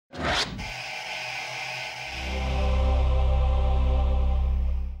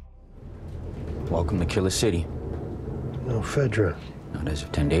Welcome to Killer City. No, Fedra. Not as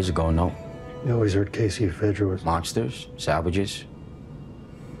of 10 days ago, no. You always heard Casey Fedra was... Monsters, salvages.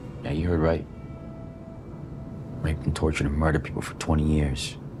 Yeah, you heard right. Raped and tortured and murdered people for 20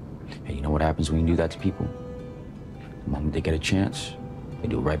 years. Hey, you know what happens when you do that to people? The moment they get a chance, they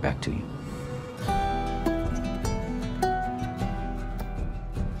do it right back to you.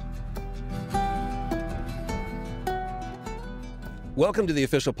 Welcome to the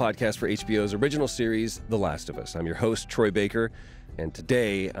official podcast for HBO's original series, The Last of Us. I'm your host, Troy Baker, and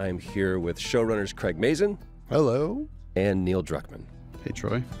today I'm here with showrunners Craig Mazin. Hello. And Neil Druckmann. Hey,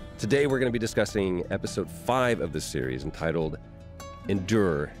 Troy. Today we're going to be discussing episode 5 of the series entitled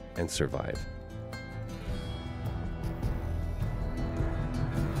Endure and Survive.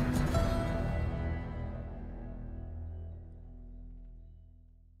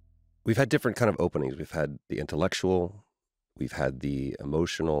 We've had different kind of openings. We've had the intellectual, we've had the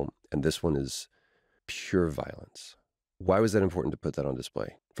emotional, and this one is pure violence. Why was that important to put that on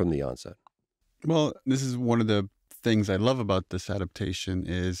display from the onset? Well, this is one of the things I love about this adaptation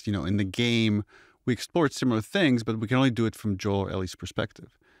is, in the game, we explored similar things, but we can only do it from Joel or Ellie's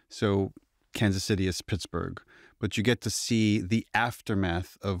perspective. So Kansas City is Pittsburgh, but you get to see the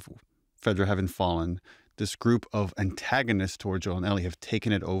aftermath of Fedra having fallen. This group of antagonists toward Joel and Ellie have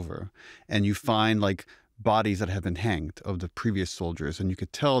taken it over, and you find bodies that have been hanged of the previous soldiers, and you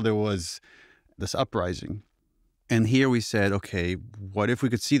could tell there was this uprising. And here we said, okay, what if we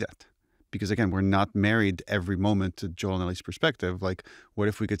could see that? Because again, we're not married every moment to Joel and Ellie's perspective. What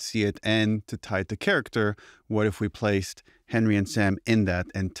if we could see it? And to tie it to character, what if we placed Henry and Sam in that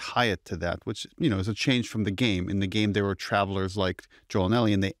and tie it to that, which, is a change from the game. In the game, they were travelers like Joel and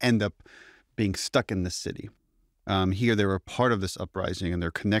Ellie, and they end up being stuck in the city. Here, they were part of this uprising, and they're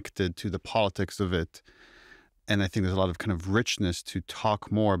connected to the politics of it. And I think there's a lot of kind of richness to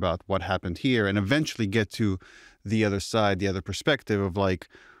talk more about what happened here and eventually get to the other side, the other perspective of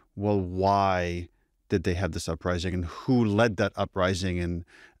why did they have this uprising and who led that uprising and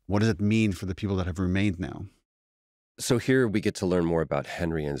what does it mean for the people that have remained now? So here we get to learn more about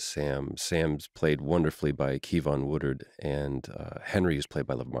Henry and Sam. Sam's played wonderfully by Keivonn Woodard, and Henry is played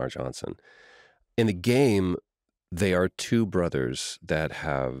by Lamar Johnson. In the game, they are two brothers that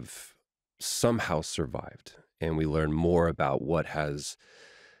have somehow survived, and we learn more about what has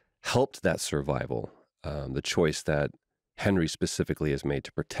helped that survival, the choice that Henry specifically has made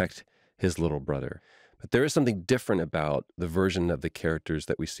to protect his little brother. But there is something different about the version of the characters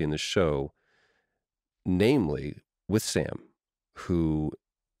that we see in the show, namely with Sam, who,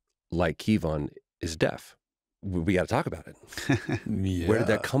 like Keivonn, is deaf. We got to talk about it. Yeah. Where did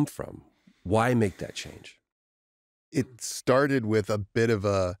that come from? Why make that change? It started with a bit of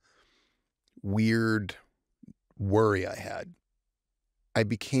a weird worry I had. I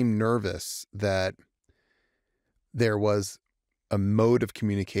became nervous that there was a mode of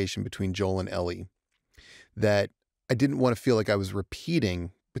communication between Joel and Ellie that I didn't want to feel like I was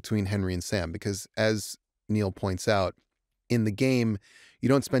repeating between Henry and Sam, because as Neil points out, in the game, you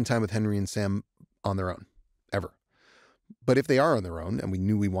don't spend time with Henry and Sam on their own, ever. But if they are on their own, and we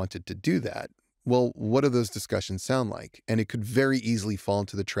knew we wanted to do that, well, what do those discussions sound like? And it could very easily fall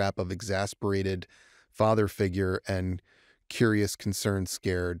into the trap of exasperated father figure and curious, concerned,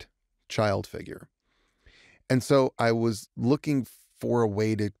 scared child figure. And so I was looking for a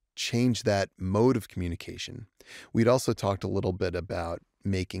way to change that mode of communication. We'd also talked a little bit about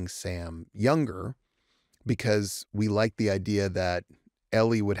making Sam younger because we liked the idea that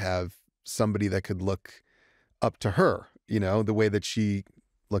Ellie would have somebody that could look up to her, the way that she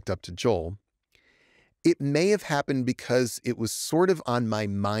looked up to Joel. It may have happened because it was sort of on my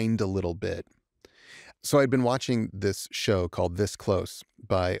mind a little bit. So I'd been watching this show called This Close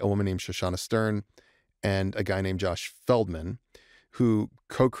by a woman named Shoshana Stern and a guy named Josh Feldman, who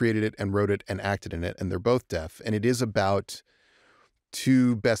co-created it and wrote it and acted in it, and they're both deaf. And it is about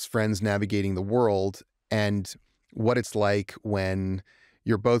two best friends navigating the world and what it's like when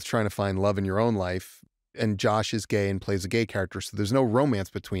you're both trying to find love in your own life. And Josh is gay and plays a gay character, so there's no romance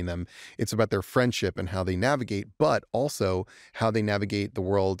between them. It's about their friendship and how they navigate, but also how they navigate the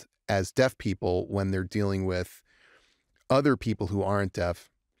world as deaf people when they're dealing with other people who aren't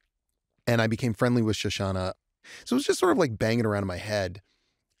deaf. And I became friendly with Shoshana. So it was just sort of banging around in my head.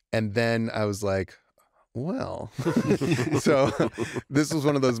 And then I was like, well, so this was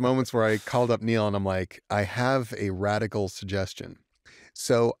one of those moments where I called up Neil and I'm like, I have a radical suggestion.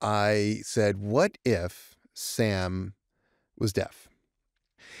 So I said, what if Sam was deaf?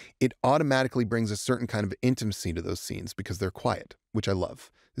 It automatically brings a certain kind of intimacy to those scenes because they're quiet, which I love.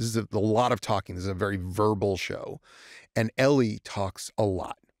 This is a lot of talking. This is a very verbal show. And Ellie talks a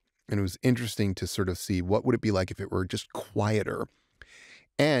lot. And it was interesting to sort of see what would it be like if it were just quieter,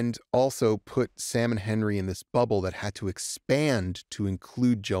 and also put Sam and Henry in this bubble that had to expand to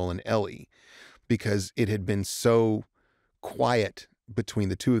include Joel and Ellie, because it had been so quiet between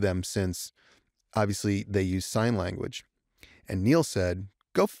the two of them since obviously they use sign language. And Neil said,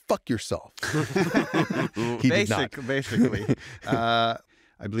 "Go fuck yourself." He did not. Basically.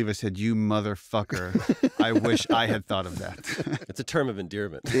 I believe I said, "You motherfucker." I wish I had thought of that. It's a term of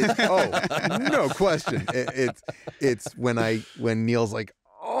endearment. No question. It's when Neil's like,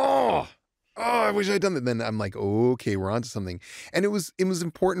 oh, I wish I'd done that. Then I'm like, okay, we're onto something. And it was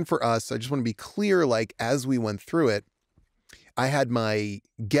important for us. I just want to be clear, like, as we went through it, I had my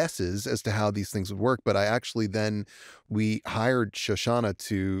guesses as to how these things would work, but we hired Shoshana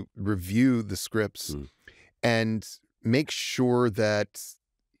to review the scripts and make sure that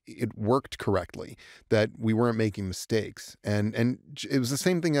it worked correctly, that we weren't making mistakes. And it was the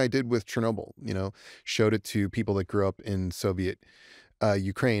same thing I did with Chernobyl, showed it to people that grew up in Soviet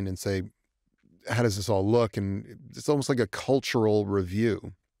Ukraine and say, how does this all look? And it's almost like a cultural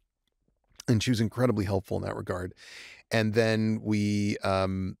review. And she was incredibly helpful in that regard. And then we,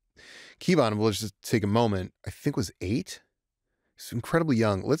 Keivonn, we'll just take a moment, I think was 8. He's incredibly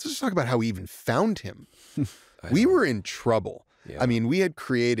young. Let's just talk about how we even found him. We were in trouble. Yeah. I mean, we had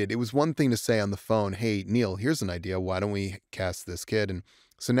created, it was one thing to say on the phone, "Hey, Neil, here's an idea. Why don't we cast this kid?" And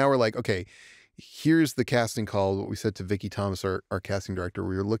so now we're like, okay, here's the casting call. What we said to Vicki Thomas, our casting director,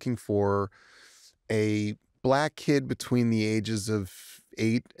 we were looking for a black kid between the ages of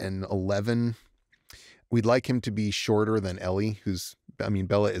 8 and 11. We'd like him to be shorter than Ellie,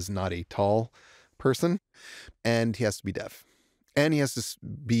 Bella is not a tall person, and he has to be deaf. And he has to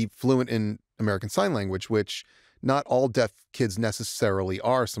be fluent in American Sign Language, which not all deaf kids necessarily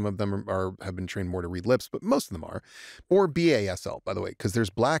are. Some of them have been trained more to read lips, but most of them are. Or BASL, by the way, because there's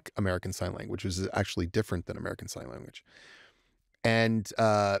Black American Sign Language, which is actually different than American Sign Language. And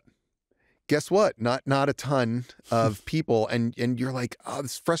guess what? Not a ton of people. And you're like, oh,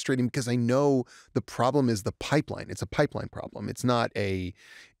 this is frustrating, because I know the problem is the pipeline. It's a pipeline problem. It's not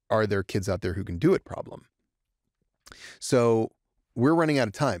are there kids out there who can do it problem. So we're running out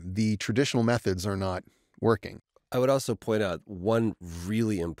of time. The traditional methods are not working. I would also point out one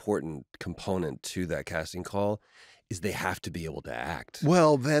really important component to that casting call is they have to be able to act.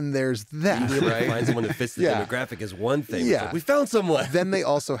 Well, then there's that, Being able right? to find someone that fits the demographic is one thing. Yeah. It's like, we found someone. Then they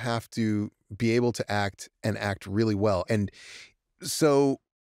also have to be able to act and act really well. And so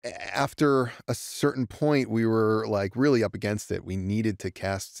after a certain point, we were like really up against it. We needed to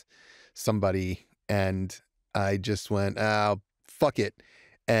cast somebody, and I just went, oh, fuck it,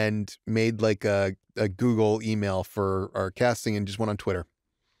 and made like a Google email for our casting and just went on Twitter.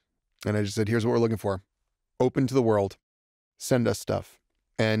 And I just said, here's what we're looking for. Open to the world. Send us stuff.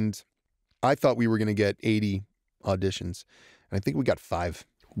 And I thought we were going to get 80 auditions. And I think we got 5.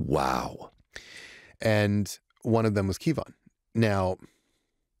 Wow. And one of them was Keivonn. Now,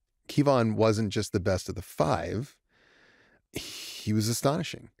 Keivonn wasn't just the best of the 5. He was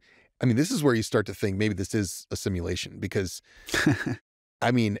astonishing. I mean, this is where you start to think maybe this is a simulation, because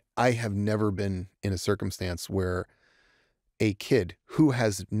I mean, I have never been in a circumstance where a kid who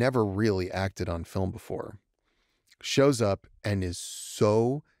has never really acted on film before shows up and is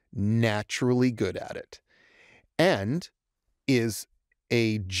so naturally good at it and is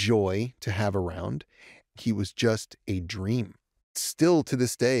a joy to have around. He was just a dream. Still to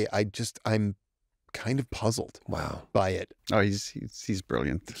this day, I'm kind of puzzled by it. Oh, he's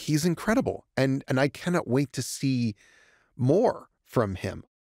brilliant. He's incredible. And I cannot wait to see more from him.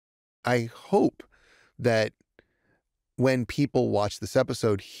 I hope that when people watch this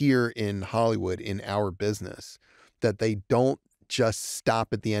episode here in Hollywood, in our business, that they don't just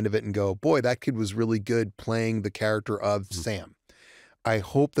stop at the end of it and go, boy, that kid was really good playing the character of Sam. I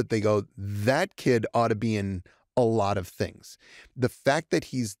hope that they go, that kid ought to be in a lot of things. The fact that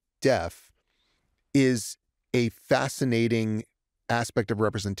he's deaf is a fascinating aspect of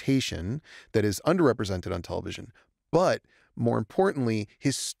representation that is underrepresented on television. But more importantly,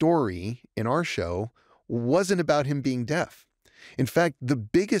 his story in our show wasn't about him being deaf. In fact, the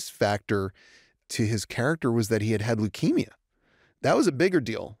biggest factor to his character was that he had leukemia. That was a bigger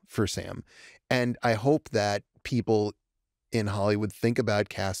deal for Sam. And I hope that people in Hollywood think about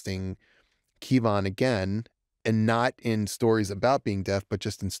casting Keivonn again, and not in stories about being deaf, but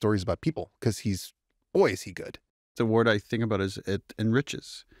just in stories about people, because boy, is he good. The word I think about is it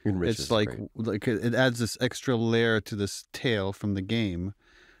enriches. It's like it adds this extra layer to this tale from the game.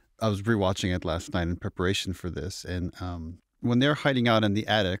 I was rewatching it last night in preparation for this, and when they're hiding out in the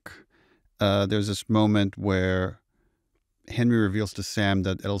attic, there's this moment where Henry reveals to Sam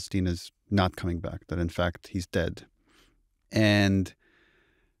that Edelstein is not coming back, that in fact he's dead. And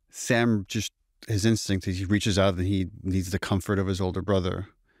Sam just, his instinct is he reaches out and he needs the comfort of his older brother.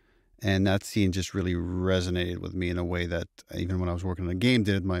 And that scene just really resonated with me in a way that even when I was working on a game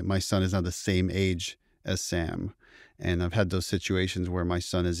did. My son is not the same age as Sam. And I've had those situations where my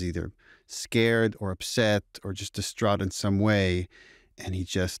son is either scared or upset or just distraught in some way. And he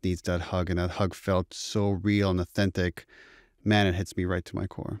just needs that hug. And that hug felt so real and authentic. Man, it hits me right to my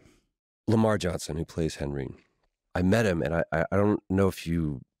core. Lamar Johnson, who plays Henry. I met him, and I don't know if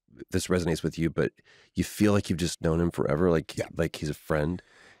this resonates with you, but you feel like you've just known him forever, like he's a friend.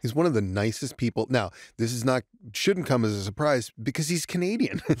 He's one of the nicest people. Now, this shouldn't come as a surprise because he's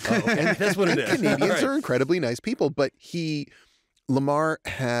Canadian. And that's what it is. Canadians are incredibly nice people, but Lamar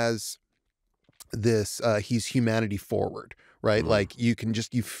has this, he's humanity forward, right? Like you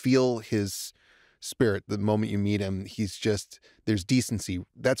feel his spirit the moment you meet him. He's just, there's decency.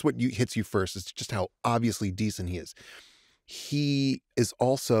 That's what hits you first. It's just how obviously decent he is. He is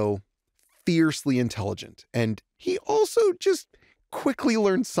also fiercely intelligent, and he also just quickly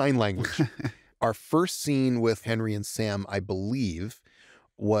learned sign language. Our first scene with Henry and Sam, I believe,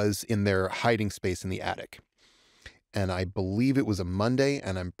 was in their hiding space in the attic. And I believe it was a Monday,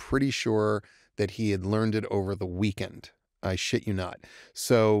 and I'm pretty sure that he had learned it over the weekend. I shit you not.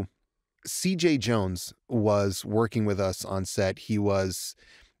 So CJ Jones was working with us on set. He was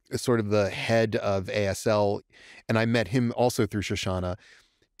sort of the head of ASL, and I met him also through Shoshana.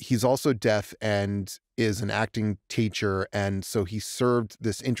 He's also deaf and is an acting teacher, and so he served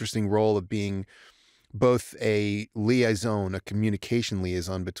this interesting role of being both a liaison, a communication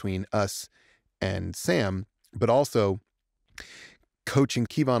liaison between us and Sam, but also coaching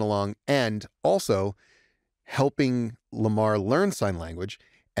Keivonn along and also helping Lamar learn sign language,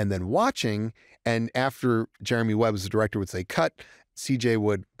 and then watching. And after Jeremy Webb, as the director, would say cut, CJ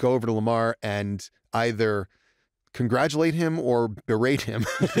would go over to Lamar and either congratulate him or berate him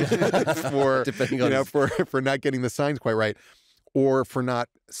for for not getting the signs quite right, or for not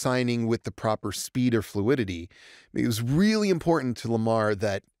signing with the proper speed or fluidity. It was really important to Lamar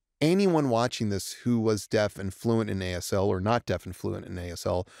that anyone watching this who was deaf and fluent in ASL or not deaf and fluent in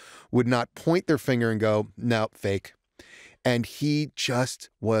ASL would not point their finger and go, no, fake. And he just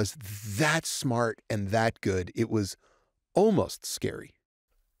was that smart and that good. It was almost scary.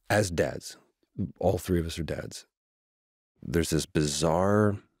 As dads, all three of us are dads. There's this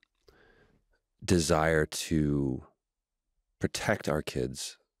bizarre desire to protect our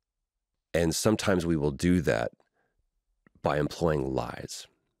kids. And sometimes we will do that by employing lies.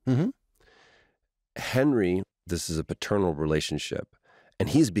 Mm-hmm. Henry, this is a paternal relationship, and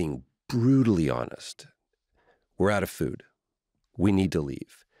he's being brutally honest. We're out of food. We need to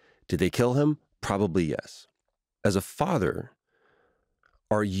leave. Did they kill him? Probably yes. As a father,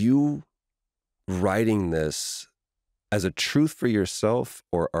 are you writing this as a truth for yourself,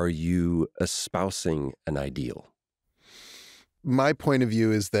 or are you espousing an ideal? My point of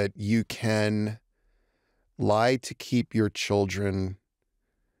view is that you can lie to keep your children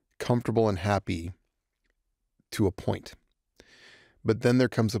comfortable and happy to a point. But then there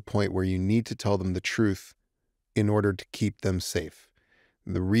comes a point where you need to tell them the truth in order to keep them safe.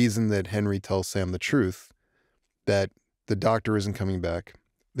 The reason that Henry tells Sam the truth, that the doctor isn't coming back,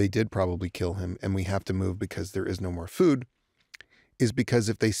 they did probably kill him, and we have to move because there is no more food, is because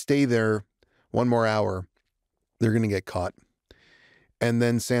if they stay there one more hour, they're going to get caught. And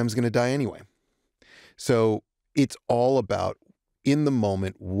then Sam's going to die anyway. So it's all about, in the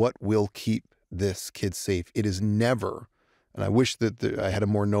moment, what will keep this kid safe. It is never, and I wish that I had a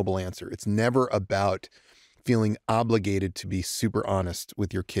more noble answer, it's never about feeling obligated to be super honest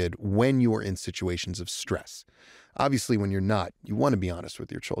with your kid when you are in situations of stress. Obviously, when you're not, you want to be honest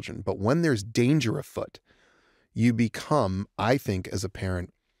with your children. But when there's danger afoot, you become, I think, as a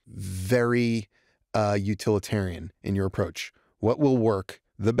parent, very utilitarian in your approach. What will work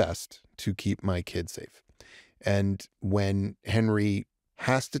the best to keep my kid safe? And when Henry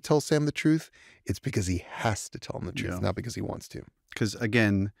has to tell Sam the truth, it's because he has to tell him the truth, not because he wants to. Because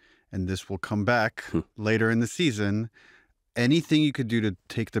again, and this will come back later in the season, anything you could do to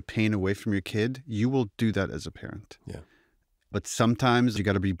take the pain away from your kid, you will do that as a parent. Yeah. But sometimes you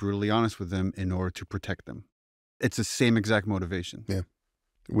got to be brutally honest with them in order to protect them. It's the same exact motivation. Yeah.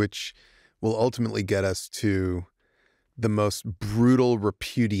 Which will ultimately get us to the most brutal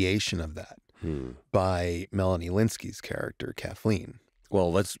repudiation of that by Melanie Linsky's character, Kathleen.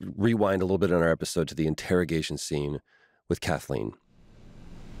 Well, let's rewind a little bit in our episode to the interrogation scene with Kathleen.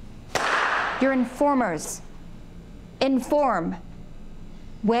 You're informers. Inform.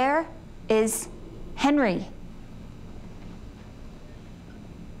 Where is Henry?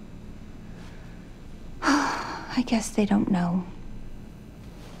 I guess they don't know.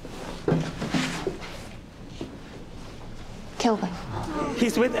 Kill them.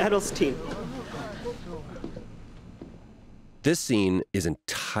 He's with Edelstein. This scene is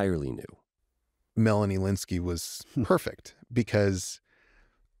entirely new. Melanie Linsky was perfect because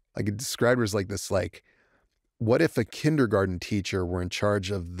I could describe her as like this, like, what if a kindergarten teacher were in charge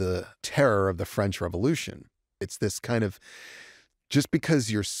of the terror of the French Revolution? It's this kind of, just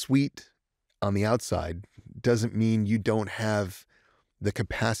because you're sweet on the outside doesn't mean you don't have the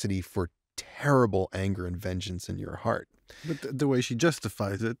capacity for terrible anger and vengeance in your heart. But the way she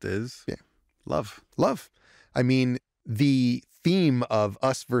justifies it is love. Love. I mean, the theme of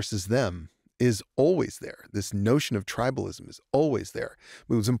us versus them is always there. This notion of tribalism is always there.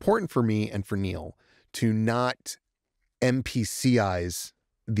 It was important for me and for Neil to not NPCize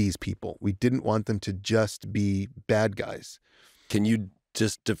these people. We didn't want them to just be bad guys. Can you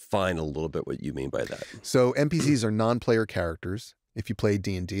just define a little bit what you mean by that? So NPCs are non-player characters. If you play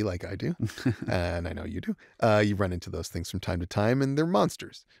D&D like I do, and I know you do, you run into those things from time to time, and they're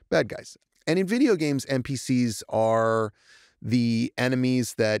monsters, bad guys. And in video games, NPCs are the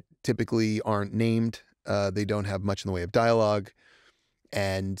enemies that typically aren't named. They don't have much in the way of dialogue,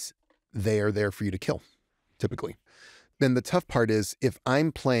 and they are there for you to kill, typically. Then the tough part is if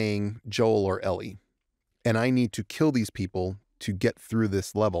I'm playing Joel or Ellie, and I need to kill these people to get through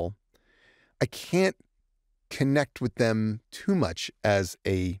this level, I can't connect with them too much as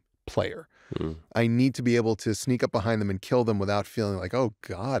a player. I need to be able to sneak up behind them and kill them without feeling like, oh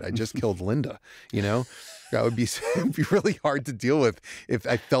God, I just killed Linda. You know, that would be, it'd be really hard to deal with if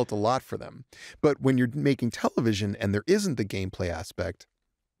I felt a lot for them. But when you're making television and there isn't the gameplay aspect,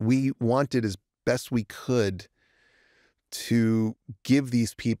 we wanted as best we could to give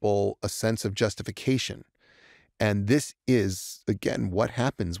these people a sense of justification. And this is, again, what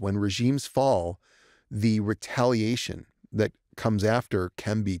happens when regimes fall. The retaliation that comes after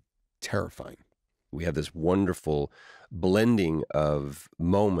can be terrifying. We have this wonderful blending of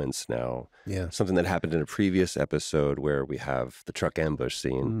moments now. Yeah. Something that happened in a previous episode where we have the truck ambush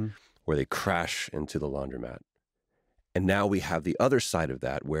scene where they crash into the laundromat. And now we have the other side of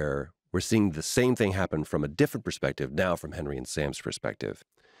that where we're seeing the same thing happen from a different perspective, now from Henry and Sam's perspective,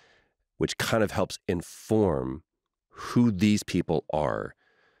 which kind of helps inform who these people are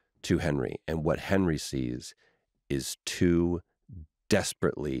to Henry. And what Henry sees is two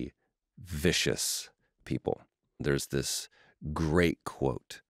desperately vicious people. There's this great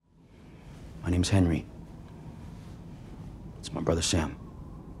quote. My name's Henry. It's my brother Sam.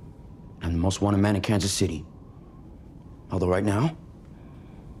 I'm the most wanted man in Kansas City. Although right now,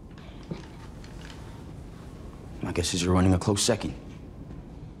 my guess is you're running a close second.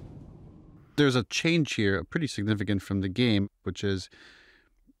 There's a change here, pretty significant from the game, which is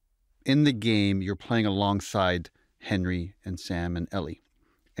in the game, you're playing alongside Henry and Sam and Ellie.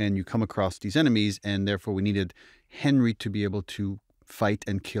 And you come across these enemies, and therefore we needed Henry to be able to fight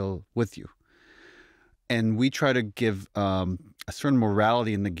and kill with you. And we try to give a certain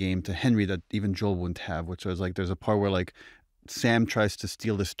morality in the game to Henry that even Joel wouldn't have, which was like there's a part where like Sam tries to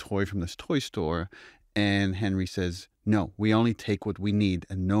steal this toy from this toy store, and Henry says, no, we only take what we need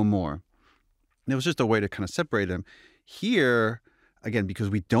and no more. And it was just a way to kind of separate them. Here, again,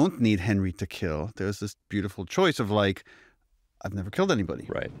 because we don't need Henry to kill, there's this beautiful choice of like, I've never killed anybody.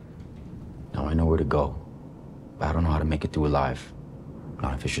 Right. Now I know where to go, but I don't know how to make it through alive.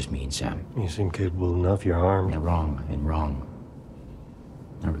 Not if it's just me and Sam. You seem capable enough. You're armed. You're wrong and wrong.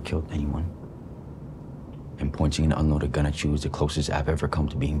 Never killed anyone. And pointing an unloaded gun at you is the closest I've ever come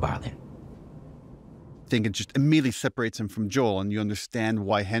to being violent. I think it just immediately separates him from Joel, and you understand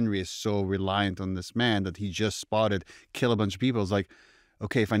why Henry is so reliant on this man that he just spotted kill a bunch of people. It's like,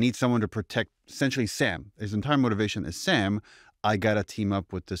 okay, if I need someone to protect essentially Sam, his entire motivation is Sam, I gotta team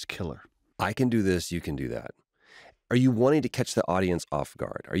up with this killer. I can do this, you can do that. Are you wanting to catch the audience off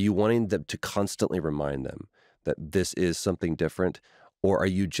guard? Are you wanting them to constantly remind them that this is something different? Or are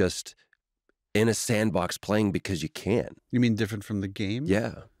you just in a sandbox playing because you can? You mean different from the game?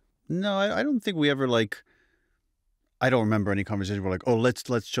 Yeah. No, I don't think we ever like, I don't remember any conversation where like, oh, let's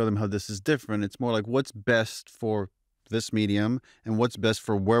show them how this is different. It's more like what's best for this medium and what's best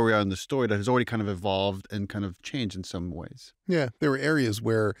for where we are in the story that has already kind of evolved and kind of changed in some ways. Yeah, there were areas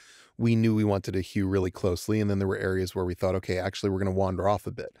where we knew we wanted to hew really closely, and then there were areas where we thought, okay, actually we're going to wander off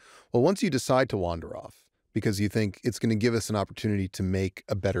a bit. Well, once you decide to wander off because you think it's going to give us an opportunity to make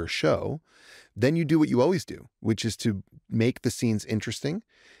a better show, then you do what you always do, which is to make the scenes interesting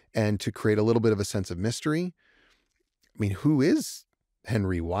and to create a little bit of a sense of mystery. I mean, who is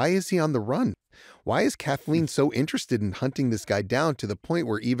Henry? Why is he on the run? Why is Kathleen so interested in hunting this guy down to the point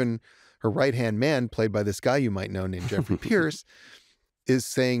where even her right-hand man, played by this guy you might know named Jeffrey Pierce, is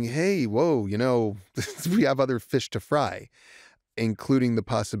saying, hey, whoa, you know, we have other fish to fry, including the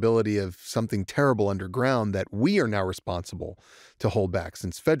possibility of something terrible underground that we are now responsible to hold back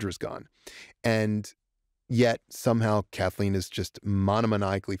since Fedra's gone. And yet somehow Kathleen is just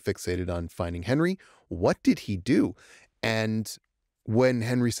monomaniacally fixated on finding Henry. What did he do? And when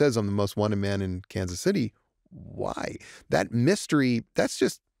Henry says, I'm the most wanted man in Kansas City, why? That mystery, that's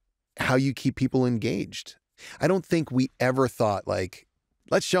just how you keep people engaged. I don't think we ever thought, like,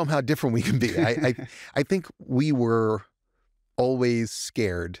 let's show them how different we can be. I think we were always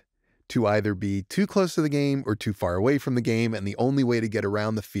scared to either be too close to the game or too far away from the game. And the only way to get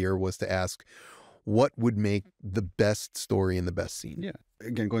around the fear was to ask, what would make the best story and the best scene? Yeah.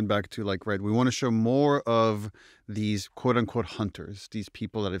 Again, going back to like, right, we want to show more of these quote unquote hunters, these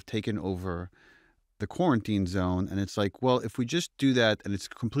people that have taken over the quarantine zone. And it's like, well, if we just do that and it's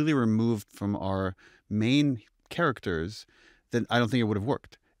completely removed from our main characters, then I don't think it would have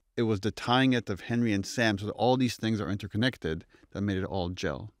worked. It was the tying it of Henry and Sam so that all these things are interconnected that made it all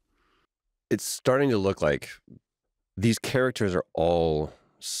gel. It's starting to look like these characters are all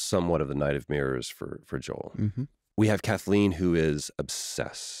somewhat of the Knight of Mirrors for Joel. Mm-hmm. We have Kathleen, who is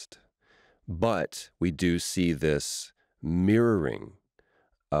obsessed, but we do see this mirroring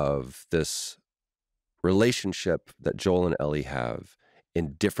of this relationship that Joel and Ellie have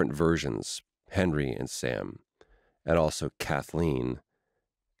in different versions, Henry and Sam, and also Kathleen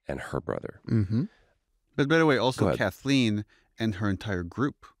and her brother. Mm-hmm. But by the way, also Kathleen and her entire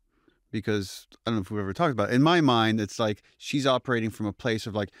group. Because I don't know if we've ever talked about it. In my mind, it's like she's operating from a place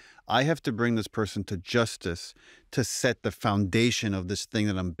of like, I have to bring this person to justice to set the foundation of this thing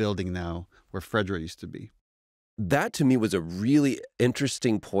that I'm building now where Fredra used to be. That to me was a really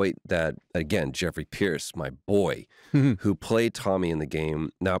interesting point that, again, Jeffrey Pierce, my boy, who played Tommy in the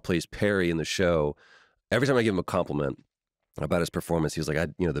game, now plays Perry in the show. Every time I give him a compliment about his performance, he was like,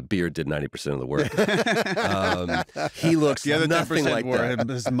 the beard did 90% of the work. He looks nothing like that.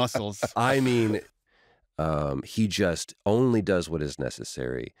 His muscles. I mean, he just only does what is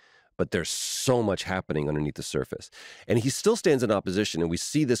necessary, but there's so much happening underneath the surface. And he still stands in opposition, and we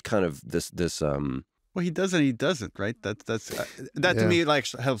see this kind of, Well, he does and he doesn't, right? That to me, like,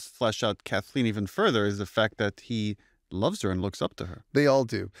 helps flesh out Kathleen even further, is the fact that he loves her and looks up to her. They all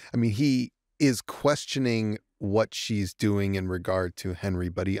do. I mean, he is questioning what she's doing in regard to Henry,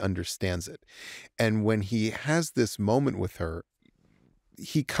 but he understands it. And when he has this moment with her,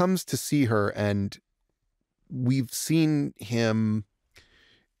 he comes to see her, and we've seen him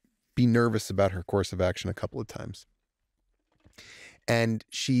be nervous about her course of action a couple of times. And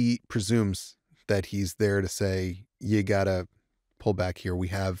she presumes that he's there to say, you gotta pull back here. We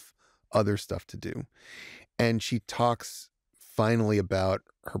have other stuff to do. And she talks finally about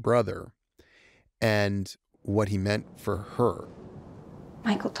her brother and what he meant for her.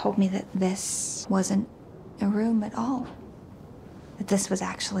 Michael told me that this wasn't a room at all. That this was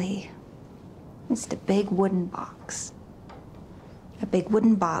actually just a big wooden box. A big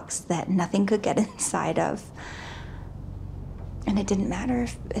wooden box that nothing could get inside of. And it didn't matter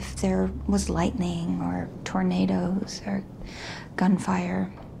if there was lightning or tornadoes or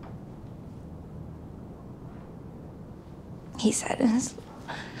gunfire. He said, as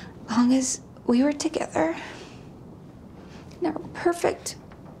long as we were together in our perfect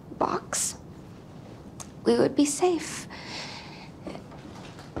box, we would be safe.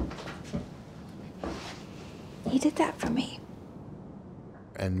 He did that for me.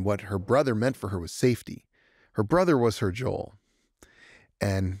 And what her brother meant for her was safety. Her brother was her Joel.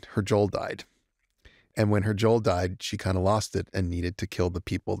 And her Joel died. And when her Joel died, she kind of lost it and needed to kill the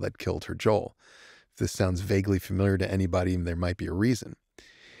people that killed her Joel. If this sounds vaguely familiar to anybody, there might be a reason.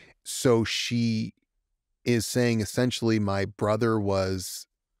 So she is saying, essentially, my brother was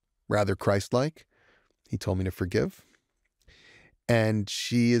rather Christ-like. He told me to forgive. And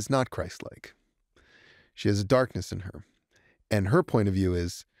she is not Christ-like. She has a darkness in her. And her point of view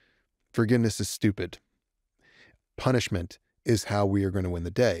is, forgiveness is stupid. Punishment is how we are going to win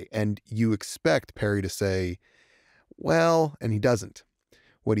the day. And you expect Perry to say, well, and he doesn't.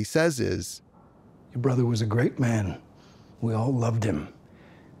 What he says is, your brother was a great man. We all loved him.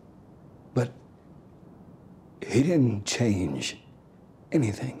 But he didn't change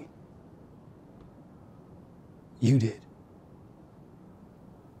anything. You did.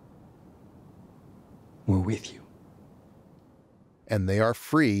 We're with you. And they are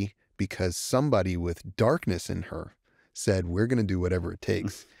free because somebody with darkness in her said, we're going to do whatever it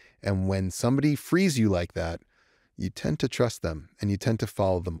takes. And when somebody frees you like that, you tend to trust them and you tend to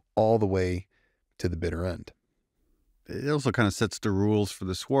follow them all the way to the bitter end. it also kind of sets the rules for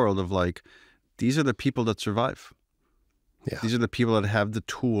this world of like, these are the people that survive. Yeah. These are the people that have the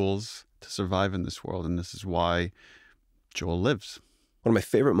tools to survive in this world. And this is why Joel lives. One of my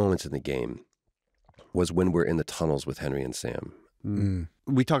favorite moments in the game was when we're in the tunnels with Henry and Sam.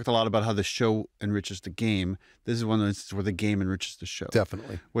 We talked a lot about how the show enriches the game. This is one of the instances where the game enriches the show.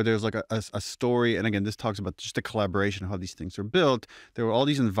 Definitely. Where there's like a story. And again, this talks about just the collaboration, how these things are built. There were all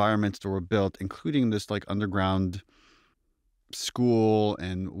these environments that were built, including this like underground school,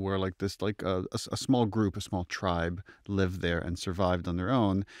 and where like this like a small group, a small tribe lived there and survived on their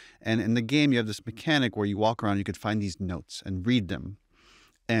own. And in the game, you have this mechanic where you walk around, you could find these notes and read them.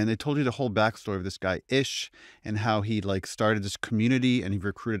 And it told you the whole backstory of this guy, Ish, and how he like started this community and he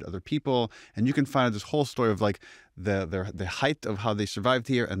recruited other people. And you can find out this whole story of like the height of how they survived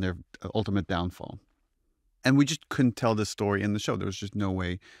here and their ultimate downfall. And we just couldn't tell this story in the show. There was just no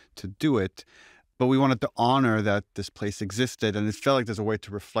way to do it. But we wanted to honor that this place existed. And it felt like there's a way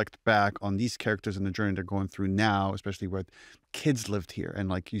to reflect back on these characters and the journey they're going through now, especially where kids lived here. And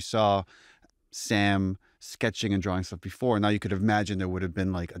like you saw Sam sketching and drawing stuff before. Now you could imagine there would have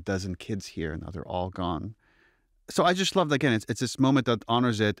been like a dozen kids here, and now they're all gone. So I just loved, again, it's this moment that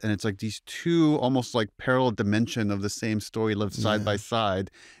honors it. And it's like these two almost like parallel dimension of the same story lived side by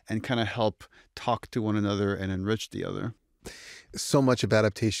side and kind of help talk to one another and enrich the other. So much of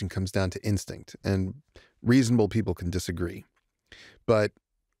adaptation comes down to instinct, and reasonable people can disagree. But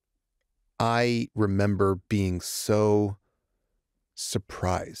I remember being so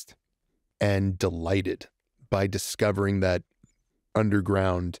surprised and delighted by discovering that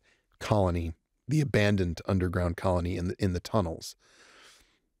underground colony, the abandoned underground colony in the tunnels.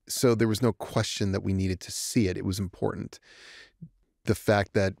 So there was no question that we needed to see it. It was important. The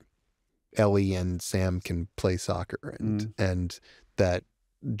fact that Ellie and Sam can play soccer, and that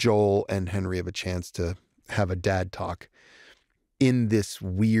Joel and Henry have a chance to have a dad talk in this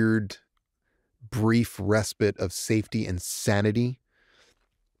weird, brief respite of safety and sanity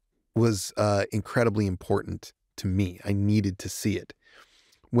was incredibly important to me. I needed to see it.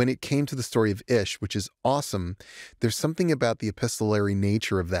 When it came to the story of Ish, which is awesome, there's something about the epistolary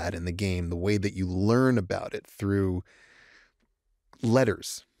nature of that in the game, the way that you learn about it through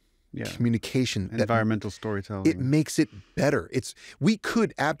letters, communication, environmental storytelling. It makes it better. We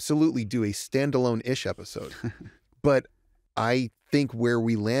could absolutely do a standalone Ish episode, but I think where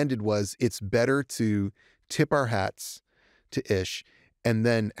we landed was it's better to tip our hats to Ish and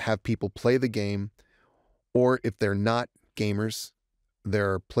then have people play the game. Or if they're not gamers,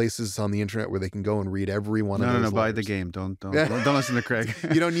 there are places on the internet where they can go and read every one of those letters. Buy the game. Don't listen to Craig.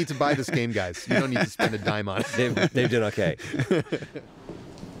 You don't need to buy this game, guys. You don't need to spend a dime on it. They've done okay.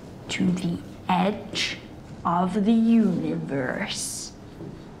 To the edge of the universe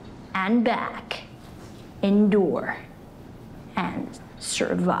and back, endure and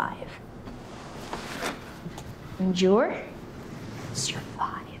survive. Endure,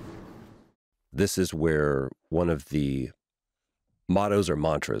 survive. This is where one of the mottos or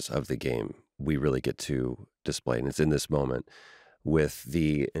mantras of the game we really get to display, and it's in this moment with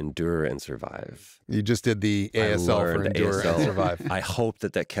the endure and survive. You just did the ASL for endure and survive. I hope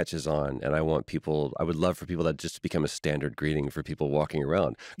that catches on, and I would love for people that just to become a standard greeting for people walking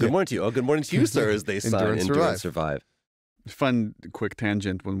around. Good morning to you. Oh, good morning to you, sir, as they sign endure and survive. Fun quick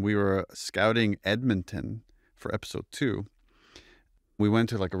tangent. When we were scouting Edmonton for episode 2, we went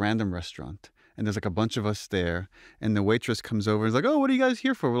to like a random restaurant. And there's like a bunch of us there, and the waitress comes over and is like, "Oh, what are you guys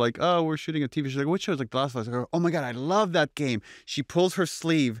here for?" We're like, "Oh, we're shooting a TV show." She's like, "What show?" It's like The Last of Us. I go, "Oh my God, I love that game." She pulls her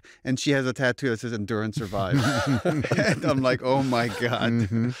sleeve and she has a tattoo that says "Endure and Survive." And I'm like, "Oh my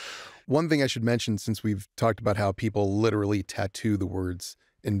God." One thing I should mention, since we've talked about how people literally tattoo the words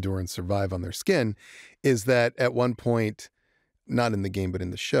 "endure and survive" on their skin, is that at one point, not in the game but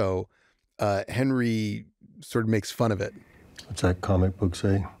in the show, Henry sort of makes fun of it. What's that comic book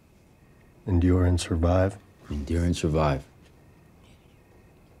say? Endure and survive? Endure and survive.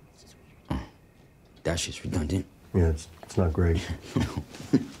 That shit's redundant. Yeah, it's not great.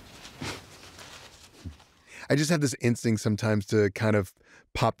 I just have this instinct sometimes to kind of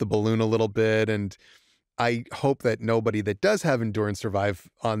pop the balloon a little bit, and I hope that nobody that does have endure and survive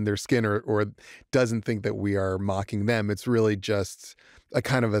on their skin or doesn't think that we are mocking them. It's really just a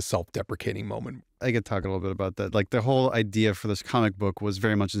kind of a self-deprecating moment. I could talk a little bit about that. Like the whole idea for this comic book was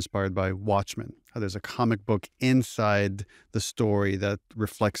very much inspired by Watchmen. How there's a comic book inside the story that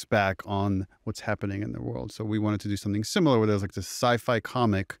reflects back on what's happening in the world. So we wanted to do something similar where there's like this sci-fi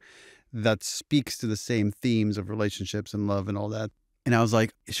comic that speaks to the same themes of relationships and love and all that. And I was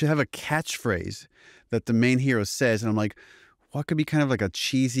like, it should have a catchphrase that the main hero says. And I'm like, what could be kind of like a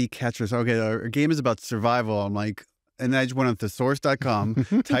cheesy catchphrase? Okay, our game is about survival. I'm like, And I just went on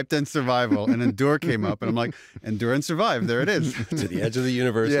thesaurus.com, typed in survival, and Endure came up. And I'm like, endure and survive. There it is. To the edge of the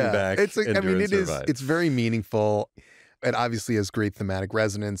universe and back. It's like, I mean, it is. It's very meaningful. It obviously has great thematic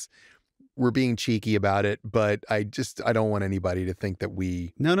resonance. We're being cheeky about it, but I don't want anybody to think that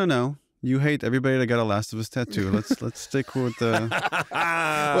we... No. You hate everybody that got a Last of Us tattoo. Let's stick with the...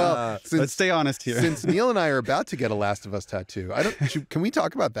 Well, let's stay honest here. Since Neil and I are about to get a Last of Us tattoo, can we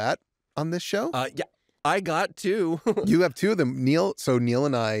talk about that on this show? Yeah, I got 2. You have 2 of them. Neil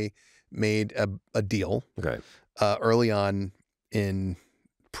and I made a deal early on in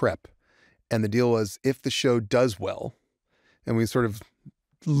prep. And the deal was, if the show does well, and we sort of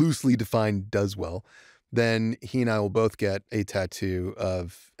loosely defined does well, then he and I will both get a tattoo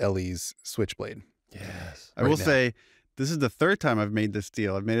of Ellie's switchblade. Yes. I will say, this is the 3rd time I've made this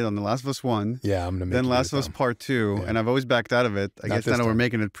deal. I've made it on The Last of Us 1. Yeah, I'm going to make it. Then Last of Us Part 2. And I've always backed out of it. I guess now we're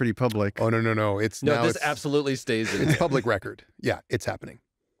making it pretty public. Oh, no. This absolutely stays in. It's public record. Yeah, it's happening.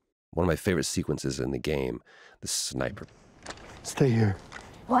 One of my favorite sequences in the game, the sniper. Stay here.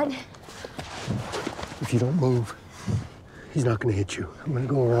 What? If you don't move, he's not going to hit you. I'm going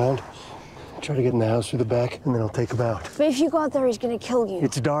to go around, try to get in the house through the back, and then I'll take him out. But if you go out there, he's gonna kill you.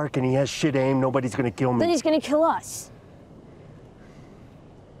 It's dark and he has shit aim. Nobody's going to kill me. Then he's gonna kill us.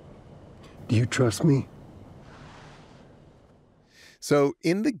 Do you trust me? So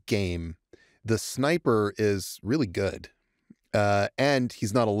in the game, the sniper is really good. And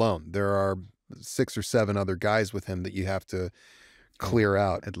he's not alone. There are 6 or 7 other guys with him that you have to clear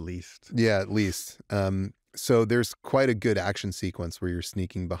out. At least. Yeah, at least. So there's quite a good action sequence where you're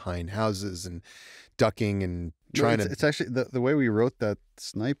sneaking behind houses and ducking and trying to... It's actually, the way we wrote that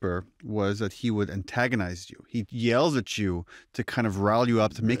sniper was that he would antagonize you. He yells at you to kind of rile you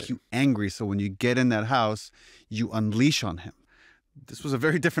up, to make you angry. So when you get in that house, you unleash on him. This was a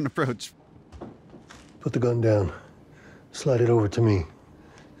very different approach. Put the gun down. Slide it over to me.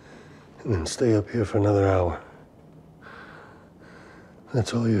 And then stay up here for another hour.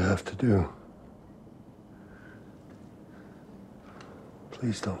 That's all you have to do.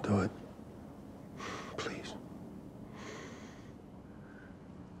 Please don't do it. Please.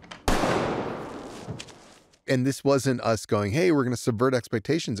 And this wasn't us going, hey, we're going to subvert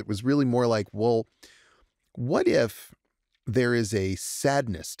expectations. It was really more like, well, what if there is a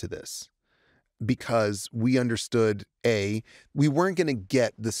sadness to this? Because we understood, we weren't going to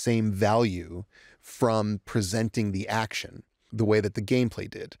get the same value from presenting the action the way that the gameplay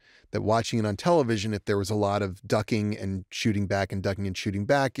did. That watching it on television, if there was a lot of ducking and shooting back and ducking and shooting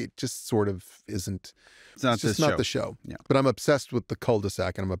back, it just sort of isn't. It's just not the show. Yeah. But I'm obsessed with the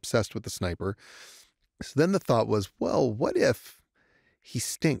cul-de-sac and I'm obsessed with the sniper. So then the thought was, well, what if he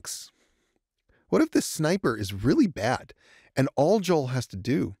stinks? What if this sniper is really bad and all Joel has to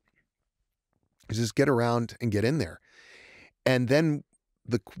do is just get around and get in there? And then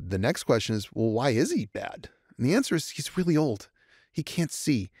the next question is, well, why is he bad? And the answer is he's really old. He can't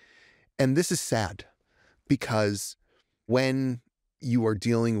see. And this is sad because when you are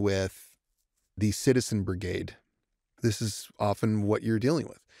dealing with the citizen brigade, this is often what you're dealing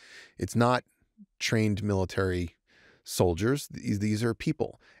with. It's not trained military soldiers. These are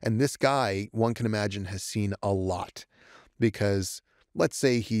people. And this guy, one can imagine, has seen a lot because let's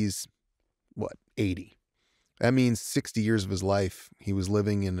say he's, 80. That means 60 years of his life, he was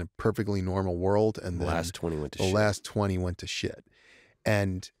living in a perfectly normal world. And The then last 20 went to the shit. last 20 went to shit.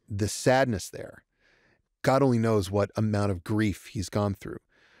 And the sadness there, God only knows what amount of grief he's gone through.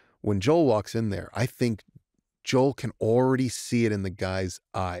 When Joel walks in there, I think Joel can already see it in the guy's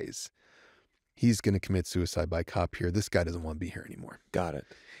eyes. He's going to commit suicide by cop here. This guy doesn't want to be here anymore. Got it.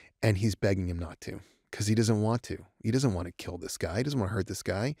 And he's begging him not to because he doesn't want to. He doesn't want to kill this guy. He doesn't want to hurt this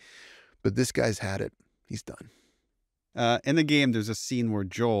guy. But this guy's had it. He's done. In the game, there's a scene where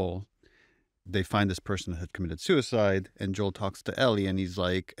they find this person that had committed suicide, and Joel talks to Ellie, and he's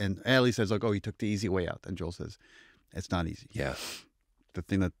like, and Ellie says, like, oh, he took the easy way out. And Joel says, it's not easy. Yeah. The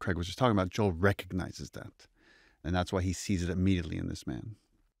thing that Craig was just talking about, Joel recognizes that. And that's why he sees it immediately in this man.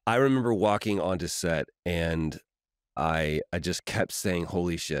 I remember walking onto set, and I just kept saying,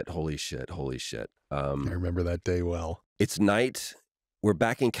 holy shit, holy shit, holy shit. I remember that day well. It's night. We're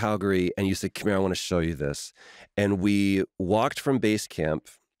back in Calgary, and you said, come here, I want to show you this. And we walked from base camp,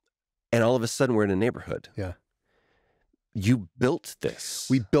 and all of a sudden we're in a neighborhood. Yeah. You built this.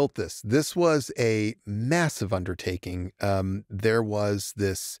 We built this. This was a massive undertaking. There was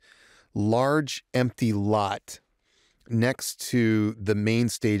this large empty lot next to the main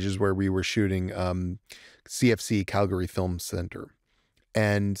stages where we were shooting, CFC, Calgary Film Center.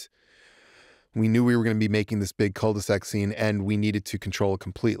 And we knew we were going to be making this big cul-de-sac scene, and we needed to control it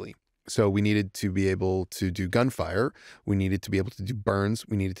completely. So we needed to be able to do gunfire. We needed to be able to do burns.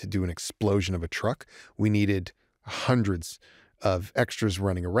 We needed to do an explosion of a truck. We needed hundreds of extras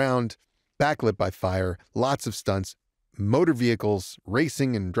running around, backlit by fire, lots of stunts, motor vehicles,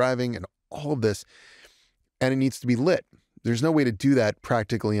 racing and driving, and all of this. And it needs to be lit. There's no way to do that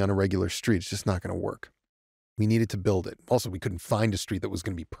practically on a regular street. It's just not going to work. We needed to build it. Also, we couldn't find a street that was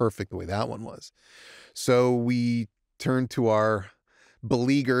going to be perfect the way that one was. So we turned to our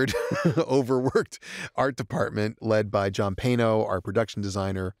beleaguered, overworked art department led by John Pano, our production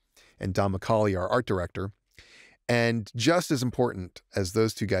designer, and Don McCauley, our art director. And just as important as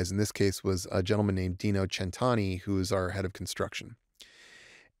those two guys in this case was a gentleman named Dino Centani, who is our head of construction.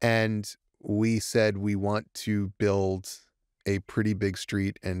 And we said we want to build a pretty big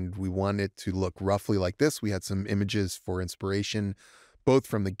street and we want it to look roughly like this. We had some images for inspiration, both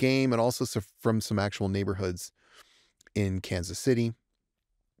from the game and also from some actual neighborhoods in Kansas City.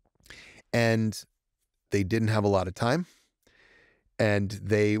 And they didn't have a lot of time and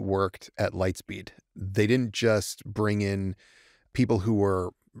they worked at light speed. They didn't just bring in people who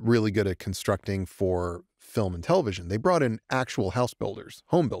were really good at constructing for film and television. They brought in actual house builders,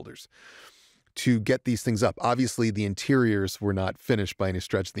 home builders, to get these things up. Obviously, the interiors were not finished by any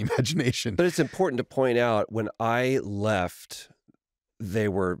stretch of the imagination. But it's important to point out, when I left, they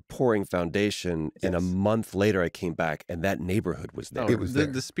were pouring foundation, and a month later I came back, and that neighborhood was there. It was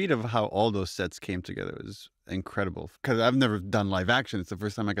the speed of how all those sets came together was incredible. Because I've never done live action. It's the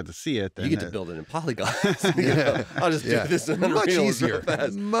first time I got to see it. You get to build it in polygons. I'll just do this in much Unreal easier.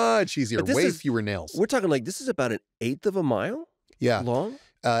 fast. Much easier. Way fewer nails. We're talking like this is about 1/8 of a mile long?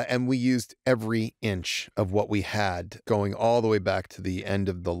 And we used every inch of what we had, going all the way back to the end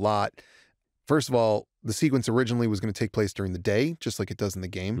of the lot. First of all, the sequence originally was going to take place during the day, just like it does in the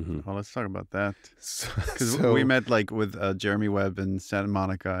game. Well, let's talk about that. Because we met with Jeremy Webb in Santa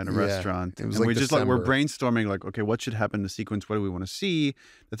Monica in a restaurant. It was and we just we're December. brainstorming okay, what should happen in the sequence? What do we want to see?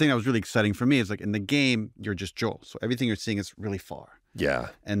 The thing that was really exciting for me is in the game, you're just Joel. So everything you're seeing is really far. Yeah.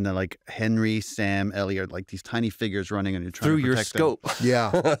 And then Henry, Sam, Ellie are these tiny figures running and you're trying Through to protect your scope.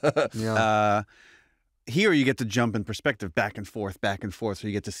 Them. Yeah. Here you get to jump in perspective back and forth. So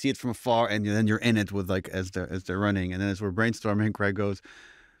you get to see it from afar and then you're in it with as they're running. And then as we're brainstorming, Craig goes,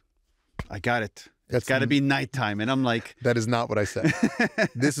 I got it. It's got to be nighttime. And I'm like, that is not what I said.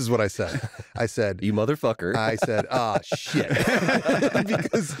 This is what I said. I said, you motherfucker. I said, shit.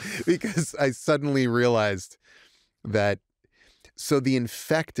 because I suddenly realized that, so the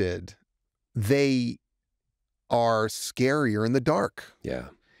infected, they are scarier in the dark. Yeah.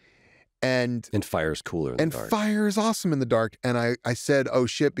 And fire's cooler in the dark. And fire is awesome in the dark. And I said, oh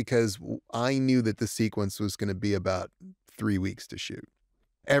shit, because I knew that the sequence was going to be about 3 weeks to shoot.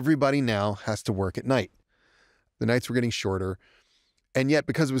 Everybody now has to work at night. The nights were getting shorter. And yet,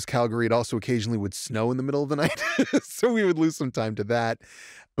 because it was Calgary, it also occasionally would snow in the middle of the night. So we would lose some time to that.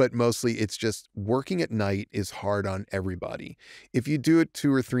 But mostly it's just working at night is hard on everybody. If you do it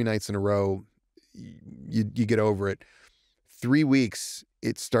 2 or 3 nights in a row, you get over it. 3 weeks,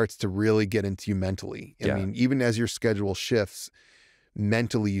 it starts to really get into you mentally. I mean, even as your schedule shifts,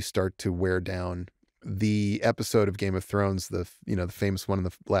 mentally you start to wear down. The episode of Game of Thrones, the famous one in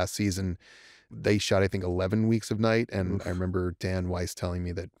the last season, they shot, I think, 11 weeks of night. And I remember Dan Weiss telling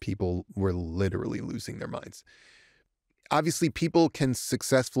me that people were literally losing their minds. Obviously, people can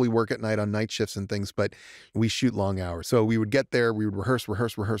successfully work at night on night shifts and things, but we shoot long hours. So we would get there, we would rehearse,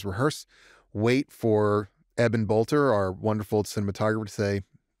 wait for Eben Bolter, our wonderful cinematographer, to say,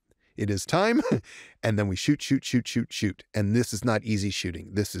 it is time. And then we shoot. And this is not easy shooting.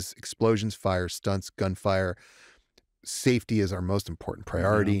 This is explosions, fire, stunts, gunfire. Safety is our most important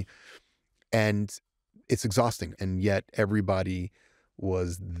priority. And it's exhausting. And yet everybody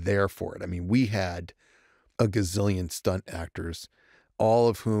was there for it. I mean, we had a gazillion stunt actors, all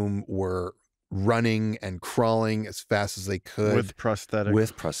of whom were running and crawling as fast as they could. With prosthetics.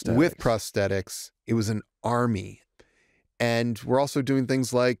 With prosthetics. It was an army. And we're also doing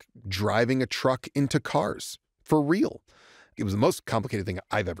things like driving a truck into cars for real. It was the most complicated thing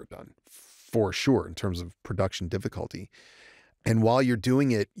I've ever done, for sure, in terms of production difficulty. And while you're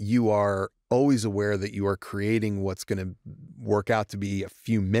doing it, you are always aware that you are creating what's going to work out to be a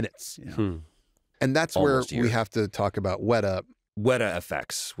few minutes. And that's Almost where we have to talk about Weta. Weta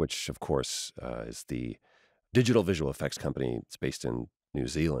Effects, which of course is the digital visual effects company. It's based in New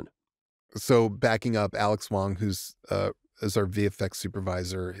Zealand. So backing up, Alex Wong, who's as our VFX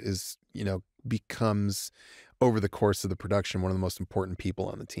supervisor, becomes, over the course of the production, one of the most important people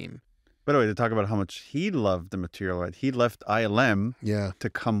on the team. By the way, to talk about how much he loved the material, right? He left ILM to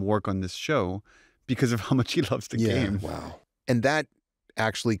come work on this show because of how much he loves the game. Wow. And that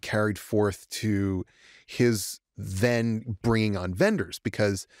actually carried forth to his then bringing on vendors,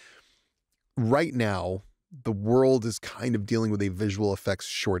 because right now the world is kind of dealing with a visual effects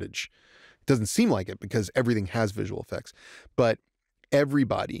shortage. It doesn't seem like it because everything has visual effects, but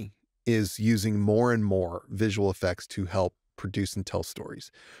everybody is using more and more visual effects to help produce and tell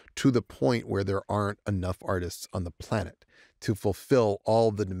stories, to the point where there aren't enough artists on the planet to fulfill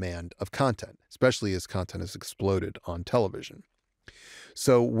all the demand of content, especially as content has exploded on television.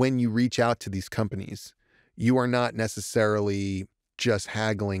 So when you reach out to these companies, you are not necessarily just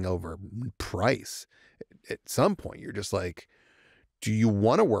haggling over price. At some point, you're just like, do you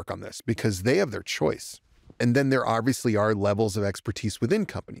want to work on this? Because they have their choice. And then there obviously are levels of expertise within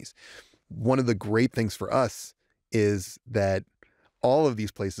companies. One of the great things for us is that all of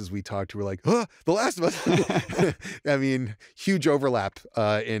these places we talked to were like, The Last of Us. I mean, huge overlap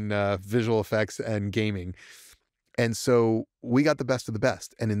in visual effects and gaming. And so we got the best of the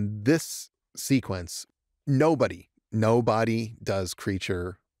best. And in this sequence, nobody does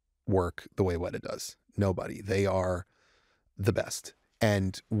creature work the way Weta does. Nobody. They are the best.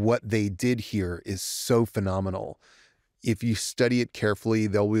 And what they did here is so phenomenal. If you study it carefully,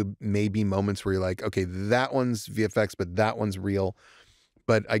 there may be moments where you're like, okay, that one's VFX, but that one's real.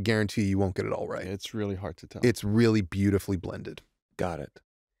 But I guarantee you won't get it all right. It's really hard to tell. It's really beautifully blended. Got it.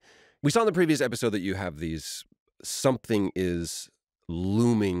 We saw in the previous episode that you have these, something is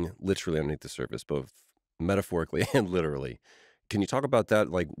looming literally underneath the surface, both metaphorically and literally. Can you talk about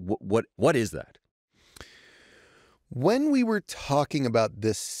that? Like, what is that? When we were talking about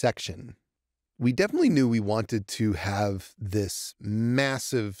this section, we definitely knew we wanted to have this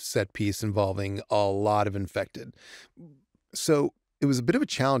massive set piece involving a lot of infected. So it was a bit of a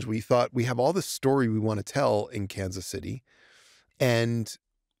challenge. We thought we have all this story we want to tell in Kansas City, and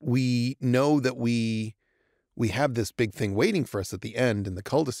we know that we have this big thing waiting for us at the end in the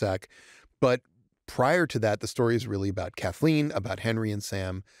cul-de-sac. But prior to that, the story is really about Kathleen, about Henry and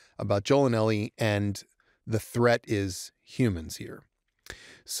Sam, about Joel and Ellie, and the threat is humans here.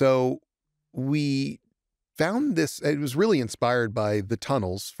 So we found this, it was really inspired by the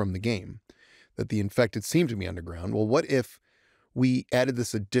tunnels from the game, that the infected seem to be underground. Well, what if we added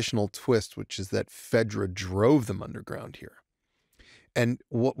this additional twist, which is that Fedra drove them underground here? And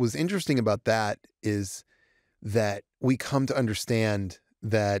what was interesting about that is that we come to understand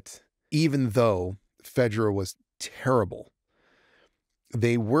that even though Fedra was terrible,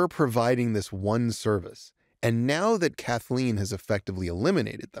 they were providing this one service. And now that Kathleen has effectively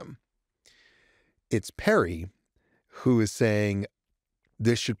eliminated them, it's Perry who is saying,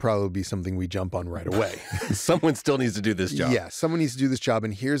 this should probably be something we jump on right away. Someone still needs to do this job. Yeah, someone needs to do this job.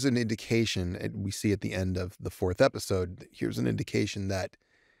 And here's an indication, and we see at the end of the 4th episode, here's an indication that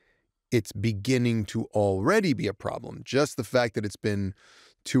it's beginning to already be a problem. Just the fact that it's been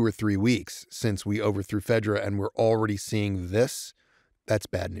 2 or 3 weeks since we overthrew Fedra and we're already seeing this, that's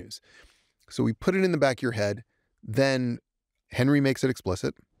bad news. So we put it in the back of your head. Then Henry makes it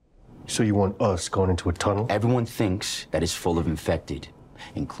explicit. So you want us going into a tunnel? Everyone thinks that it's full of infected,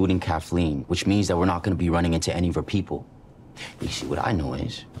 including Kathleen, which means that we're not going to be running into any of her people. You see, what I know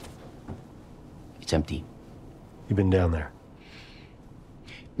is it's empty. You've been down there?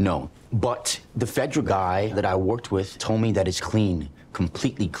 No, but the Fedra guy that I worked with told me that it's clean,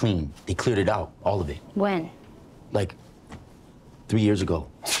 completely clean. They cleared it out, all of it. When? Like 3 years ago.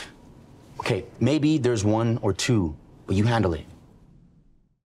 Okay, maybe there's 1 or 2, but you handle it.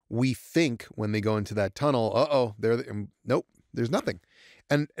 We think when they go into that tunnel, nope, there's nothing.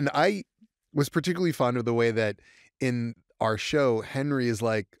 And I was particularly fond of the way that in our show, Henry is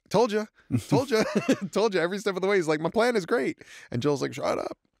like, told you, told you every step of the way. He's like, my plan is great. And Joel's like, shut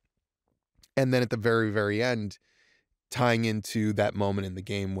up. And then at the very, very end, tying into that moment in the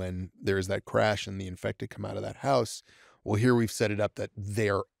game when there's that crash and the infected come out of that house. Well, here we've set it up that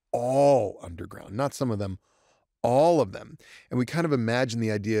they're all underground, not some of them, all of them. And we kind of imagine the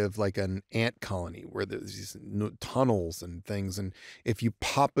idea of like an ant colony where there's these tunnels and things. And if you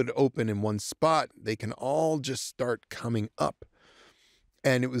pop it open in one spot, they can all just start coming up.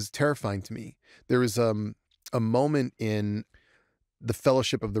 And it was terrifying to me. There was a moment in the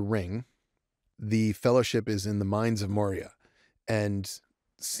Fellowship of the Ring. The Fellowship is in the mines of Moria, and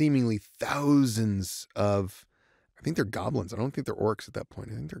seemingly thousands of, I think they're goblins. I don't think they're orcs at that point.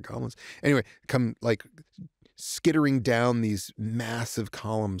 I think they're goblins. Anyway, come like skittering down these massive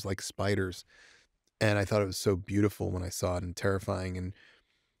columns like spiders. And I thought it was so beautiful when I saw it, and terrifying. And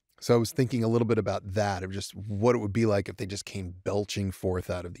so I was thinking a little bit about that, of just what it would be like if they just came belching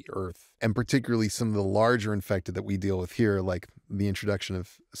forth out of the earth. And particularly some of the larger infected that we deal with here, like the introduction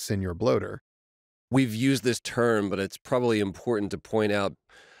of Senor Bloater. We've used this term, but it's probably important to point out,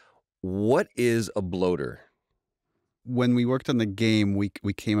 what is a bloater? When we worked on the game, we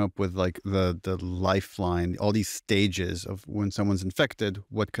came up with like the lifeline, all these stages of when someone's infected,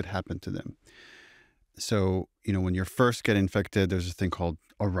 what could happen to them. So, you know, when you first get infected, there's a thing called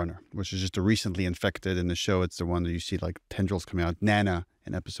a runner, which is just a recently infected. In the show, it's the one that you see like tendrils coming out, Nana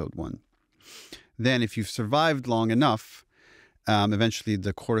in episode 1. Then if you've survived long enough, eventually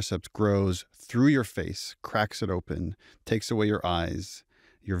the cordyceps grows through your face, cracks it open, takes away your eyes,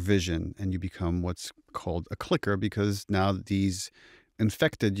 your vision, and you become what's called a clicker, because now these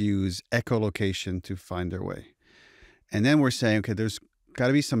infected use echolocation to find their way. And then we're saying, okay, there's got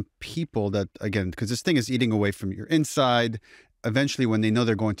to be some people that, again, because this thing is eating away from your inside. Eventually, when they know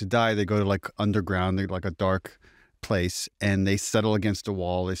they're going to die, they go to like underground, they're like a dark place, and they settle against a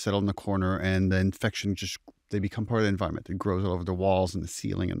wall, they settle in the corner, and the infection just, they become part of the environment. It grows all over the walls and the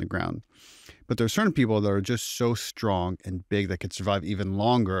ceiling and the ground. But there are certain people that are just so strong and big that could survive even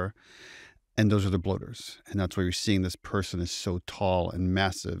longer, and those are the bloaters. And that's why you're seeing this person is so tall and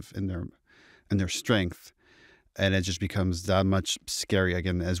massive in their strength. And it just becomes that much scary.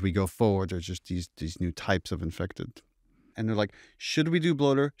 Again, as we go forward, there's just these new types of infected. And they're like, should we do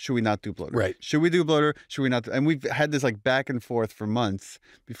bloater? Should we not do bloater? Right. Should we do bloater? Should we not? And we've had this like back and forth for months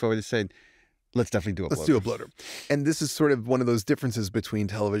before we decided, let's definitely do a bloater. Let's do a bloater. And this is sort of one of those differences between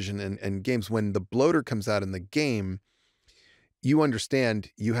television and games. When the bloater comes out in the game, you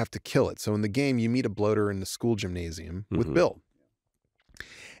understand you have to kill it. So in the game, you meet a bloater in the school gymnasium with Bill.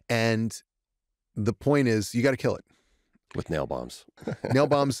 And the point is, you got to kill it. With nail bombs. Nail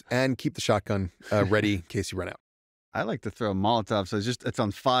bombs, and keep the shotgun ready in case you run out. I like to throw a Molotov, so it's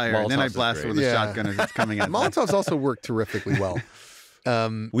on fire, Molotovs and then I is blast it great. with a shotgun as it's coming at me. Molotovs also work terrifically well.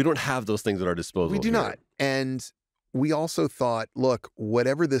 We don't have those things at our disposal. We do not. And we also thought, look,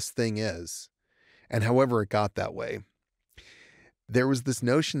 whatever this thing is, and however it got that way, there was this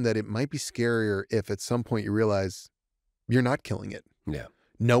notion that it might be scarier if at some point you realize you're not killing it. Yeah.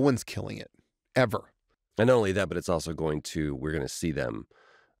 No one's killing it, ever. And not only that, but it's also we're going to see them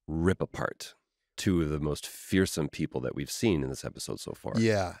rip apart two of the most fearsome people that we've seen in this episode so far.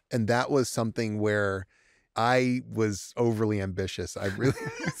 Yeah. And that was something where I was overly ambitious.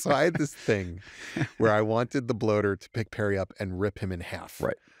 So I had this thing where I wanted the bloater to pick Perry up and rip him in half.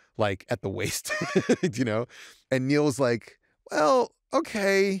 Right. Like at the waist, you know? And Neil was like, well,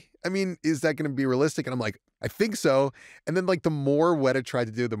 okay. I mean, is that going to be realistic? And I'm like, I think so. And then like the more Weta tried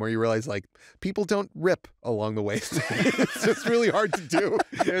to do, the more you realize like people don't rip along the waist. It's just really hard to do.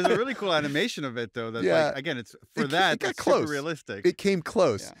 There's a really cool animation of it though. That's like, again, it's for that. It got it's close. Super realistic. It came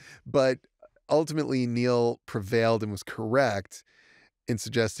close, but ultimately Neil prevailed and was correct in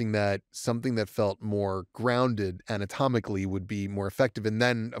suggesting that something that felt more grounded anatomically would be more effective. And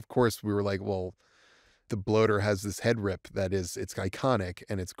then of course we were like, well, the bloater has this head rip that it's iconic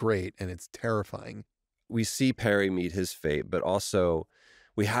and it's great and it's terrifying. We see Perry meet his fate, but also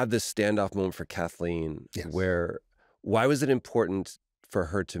we have this standoff moment for Kathleen where, why was it important for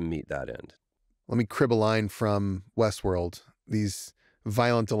her to meet that end? Let me crib a line from Westworld. These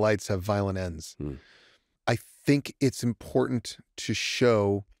violent delights have violent ends. I think it's important to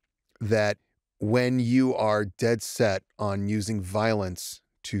show that when you are dead set on using violence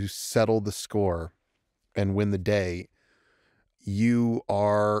to settle the score and win the day, you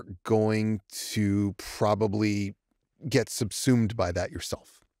are going to probably get subsumed by that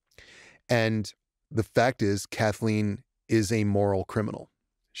yourself. And the fact is, Kathleen is a moral criminal.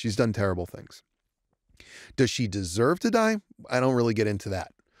 She's done terrible things. Does she deserve to die? I don't really get into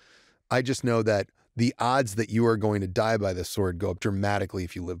that. I just know that the odds that you are going to die by this sword go up dramatically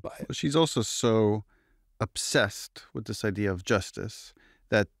if you live by it. Well, she's also so obsessed with this idea of justice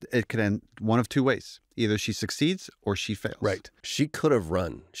that it could end one of two ways. Either she succeeds or she fails. Right. She could have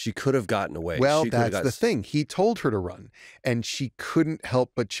run. She could have gotten away. Well, that's the thing. He told her to run, and she couldn't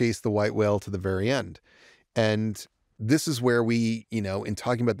help but chase the white whale to the very end. And this is where we, you know, in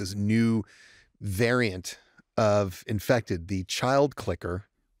talking about this new variant of infected, the child clicker.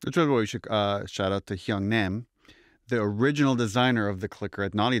 Which is why we should shout out to Hyung Nam, the original designer of the clicker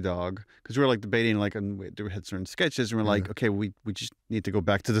at Naughty Dog, because we were like debating, like, and we had certain sketches, and we're like, okay, we just need to go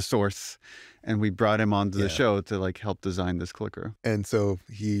back to the source, and we brought him onto the show to like help design this clicker. And so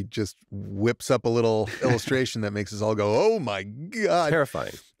he just whips up a little illustration that makes us all go, "Oh my god!"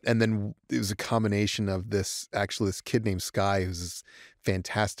 Terrifying. And then it was a combination of this kid named Sky, who's this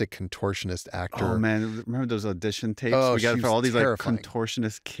fantastic contortionist actor. Oh man, remember those audition tapes Oh, we got she for all was these terrifying. like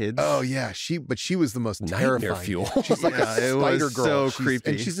contortionist kids? Oh yeah, she was the most Nightmare terrifying. fuel. She's like a it spider was girl. so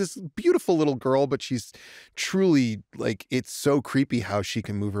creepy. And she's this beautiful little girl, but she's truly like, it's so creepy how she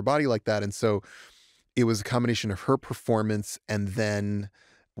can move her body like that. And so it was a combination of her performance and then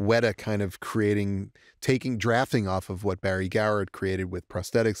Weta kind of drafting off of what Barry Gower had created with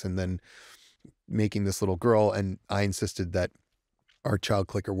prosthetics and then making this little girl. And I insisted that our child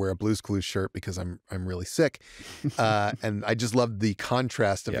clicker wear a Blue's Clues shirt because I'm really sick. And I just loved the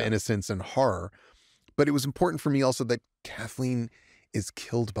contrast of innocence and horror. But it was important for me also that Kathleen is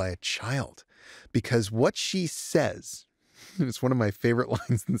killed by a child, because what she says, it's one of my favorite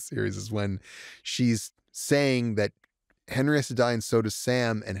lines in the series, is when she's saying that Henry has to die and so does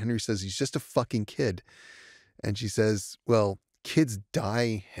Sam. And Henry says, he's just a fucking kid. And she says, well, kids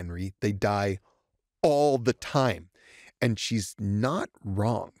die, Henry. They die all the time. And she's not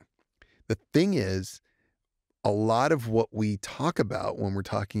wrong. The thing is, a lot of what we talk about when we're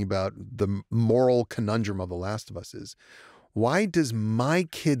talking about the moral conundrum of The Last of Us is, why does my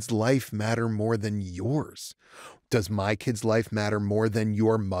kid's life matter more than yours? Does my kid's life matter more than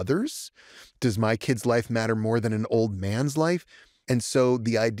your mother's? Does my kid's life matter more than an old man's life? And so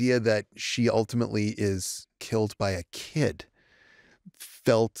the idea that she ultimately is killed by a kid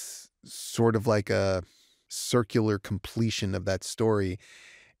felt sort of like a circular completion of that story.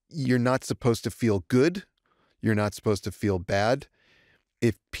 You're not supposed to feel good. You're not supposed to feel bad.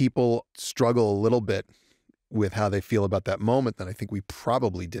 If people struggle a little bit with how they feel about that moment, then I think we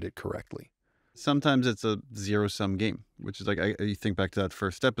probably did it correctly. Sometimes it's a zero-sum game, which is like, you think back to that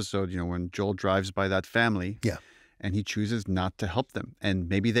first episode, when Joel drives by that family. Yeah. And he chooses not to help them. And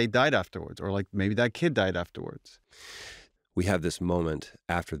maybe they died afterwards, or like maybe that kid died afterwards. We have this moment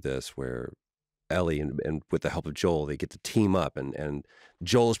after this where Ellie and with the help of Joel, they get to team up, and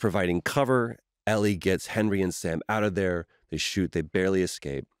Joel is providing cover. Ellie gets Henry and Sam out of there. They shoot. They barely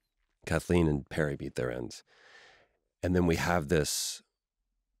escape. Kathleen and Perry meet their ends. And then we have this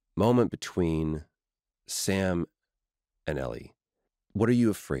moment between Sam and Ellie. What are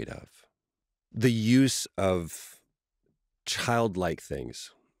you afraid of? The use of childlike things,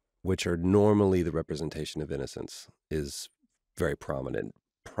 which are normally the representation of innocence, is very prominent,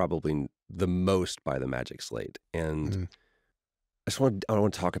 probably the most by the Magic Slate. And I want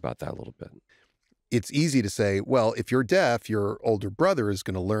to talk about that a little bit. It's easy to say, well, if you're deaf, your older brother is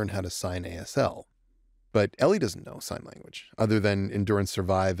going to learn how to sign ASL. But Ellie doesn't know sign language other than Endure and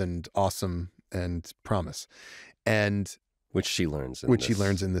Survive and Awesome and Promise. And which she learns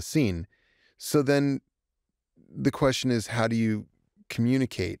in the scene. So then the question is, how do you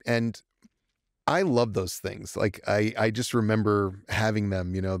communicate? And I love those things. Like I just remember having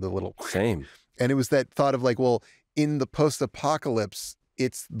them, the little same. And it was that thought of like, well, in the post-apocalypse,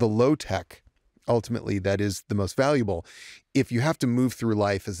 it's the low tech ultimately that is the most valuable. If you have to move through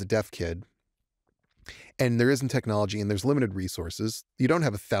life as a deaf kid and there isn't technology and there's limited resources, you don't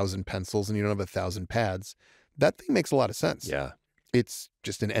have 1,000 pencils and you don't have 1,000 pads, that thing makes a lot of sense. Yeah. It's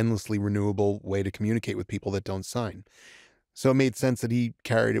just an endlessly renewable way to communicate with people that don't sign. So it made sense that he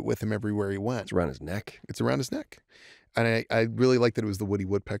carried it with him everywhere he went. It's around his neck. It's around his neck. And I really like that it was the Woody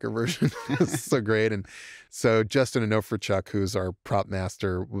Woodpecker version. It's so great. And so Justin, a note for Chuck, who's our prop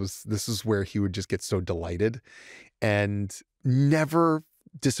master, this is where he would just get so delighted and never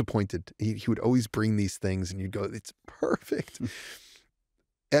disappointed. He would always bring these things and you'd go, it's perfect.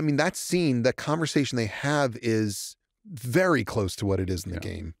 I mean, that scene, that conversation they have is very close to what it is in the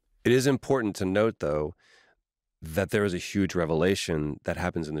game. It is important to note, though, that there is a huge revelation that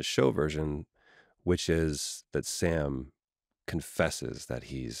happens in the show version, which is that Sam confesses that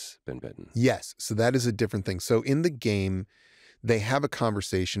he's been bitten. Yes. So that is a different thing. So in the game, they have a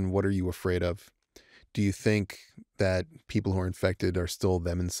conversation. What are you afraid of? Do you think that people who are infected are still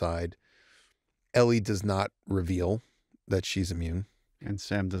them inside? Ellie does not reveal that she's immune. And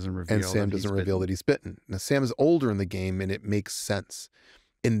Sam doesn't reveal that he's bitten. Now, Sam is older in the game, and it makes sense.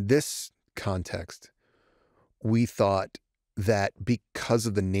 In this context, we thought that because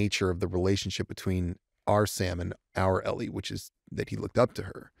of the nature of the relationship between our Sam and our Ellie, which is that he looked up to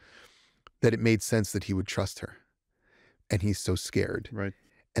her, that it made sense that he would trust her. And he's so scared. Right.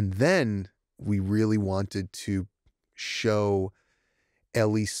 And then we really wanted to show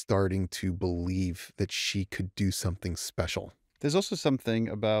Ellie starting to believe that she could do something special. There's also something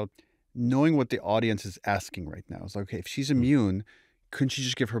about knowing what the audience is asking right now. It's like, okay, if she's immune, couldn't she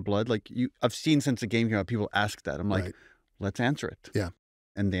just give her blood? Like I've seen since the game came out, people ask that. I'm like, let's answer it. Yeah.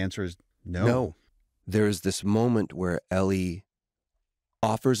 And the answer is no. No. There is this moment where Ellie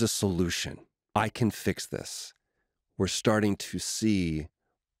offers a solution. I can fix this. We're starting to see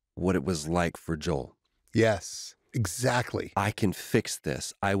what it was like for Joel. Yes, exactly. I can fix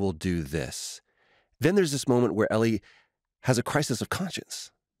this. I will do this. Then there's this moment where Ellie has a crisis of conscience.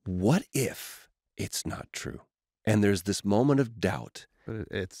 What if it's not true? And there's this moment of doubt. But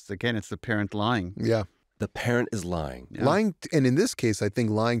it's the parent lying. Yeah. The parent is lying. Yeah. Lying, and in this case, I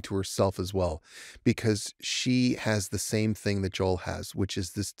think lying to herself as well, because she has the same thing that Joel has, which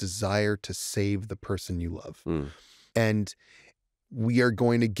is this desire to save the person you love. And we are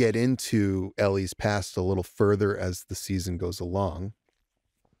going to get into Ellie's past a little further as the season goes along.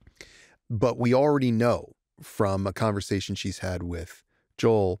 But we already know from a conversation she's had with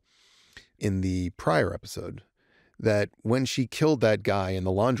Joel in the prior episode that when she killed that guy in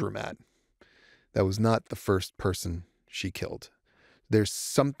the laundromat, that was not the first person she killed. There's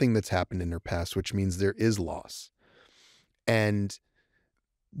something that's happened in her past, which means there is loss. And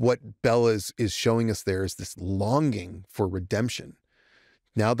what Bella is showing us there is this longing for redemption.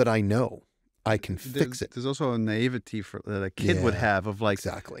 Now that I know, I can fix it. There's also a naivety that a kid would have of like,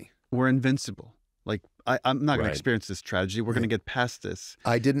 exactly, we're invincible. Like, I'm not going Right. to experience this tragedy. We're going to get past this.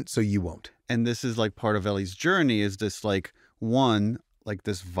 I didn't, so you won't. And this is like part of Ellie's journey is this like, one, like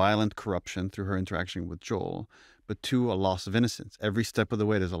this violent corruption through her interaction with Joel, but two, a loss of innocence. Every step of the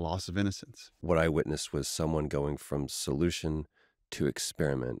way, there's a loss of innocence. What I witnessed was someone going from solution to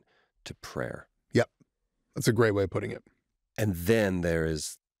experiment to prayer. Yep. That's a great way of putting it. And then there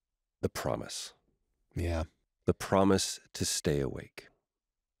is the promise. Yeah. The promise to stay awake.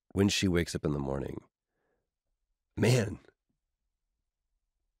 When she wakes up in the morning, man,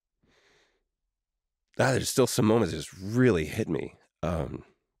 there's still some moments that just really hit me.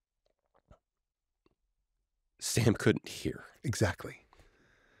 Sam couldn't hear. Exactly.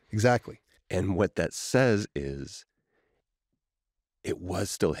 Exactly. And what that says is it was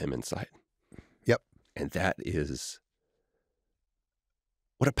still him inside. Yep. And that is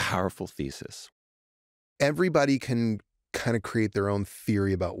what a powerful thesis. Everybody can kind of create their own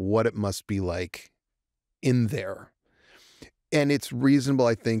theory about what it must be like in there. And it's reasonable,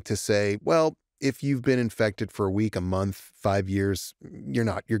 I think, to say, well, if you've been infected for a week, a month, 5 years,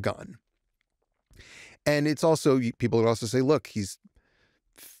 you're gone. And it's also, people would also say, look, he's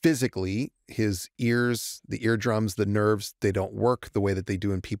physically, his ears, the eardrums, the nerves, they don't work the way that they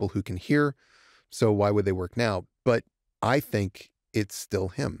do in people who can hear. So why would they work now? But I think it's still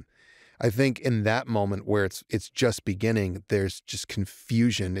him. I think in that moment where it's just beginning, there's just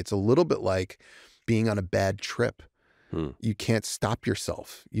confusion. It's a little bit like being on a bad trip. You can't stop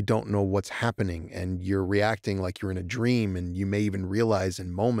yourself. You don't know what's happening and you're reacting like you're in a dream, and you may even realize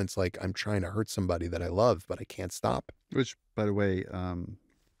in moments like I'm trying to hurt somebody that I love, but I can't stop. Which, by the way,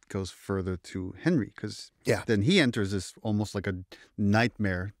 goes further to Henry, because Yeah. then he enters this almost like a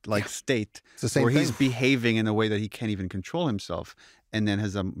nightmare-like state It's the same where thing. he's behaving in a way that he can't even control himself, and then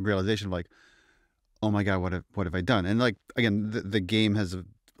has a realization of like, oh my God, what have I done? And like, again, the game has a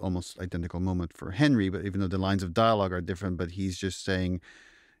almost identical moment for Henry, but even though the lines of dialogue are different, but he's just saying,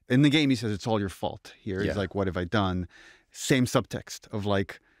 in the game he says it's all your fault. Here it's like, what have I done? Same subtext of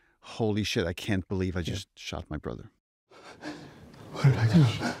like, holy shit, I can't believe I just shot my brother. What did I do?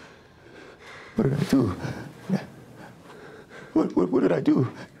 What did I do? What did I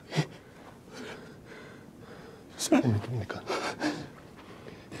do? Give me the gun.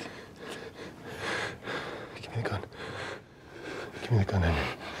 Give me the gun. Give me the gun,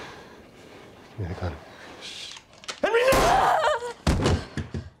 Henry. Give me the gun.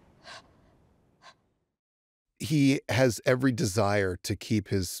 He has every desire to keep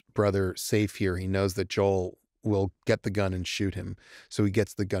his brother safe here. He knows that Joel will get the gun and shoot him, so he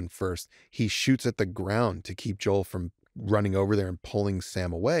gets the gun first. He shoots at the ground to keep Joel from running over there and pulling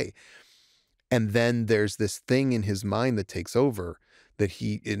Sam away. And then there's this thing in his mind that takes over that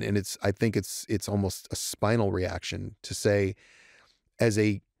I think it's almost a spinal reaction to say, as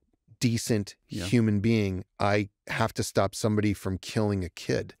a decent human being, I have to stop somebody from killing a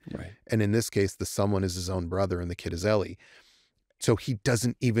kid. Right. And in this case, the someone is his own brother and the kid is Ellie. So he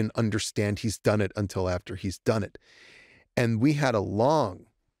doesn't even understand he's done it until after he's done it. And we had a long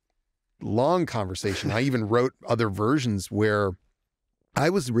conversation. I even wrote other versions where I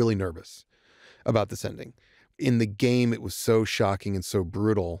was really nervous about this ending. In the game, it was so shocking and so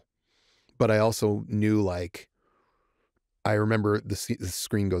brutal, but I also knew, like, I remember the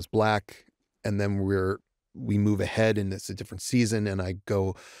screen goes black, and then we move ahead, and it's a different season, and I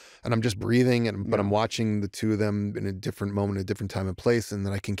go, and I'm just breathing, but I'm watching the two of them in a different moment, a different time and place, and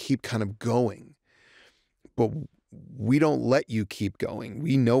then I can keep kind of going. But we don't let you keep going.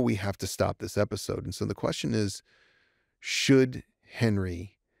 We know we have to stop this episode. And so the question is, should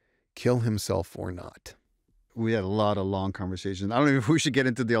Henry kill himself or not? We had a lot of long conversations. I don't know if we should get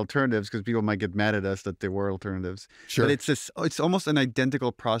into the alternatives because people might get mad at us that there were alternatives. Sure. But it's almost an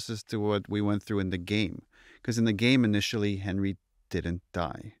identical process to what we went through in the game. Because in the game, initially, Henry didn't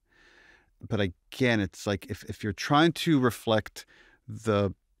die. But again, it's like if you're trying to reflect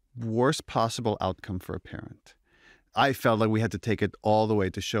the worst possible outcome for a parent. I felt like we had to take it all the way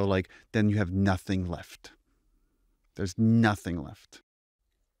to show, like, then you have nothing left. There's nothing left.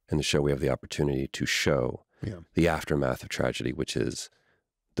 In the show, we have the opportunity to show the aftermath of tragedy, which is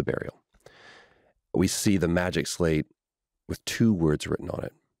the burial. We see the magic slate with 2 words written on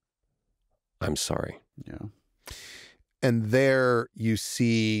it. I'm sorry. Yeah. And there you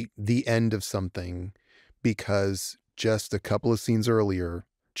see the end of something, because just a couple of scenes earlier,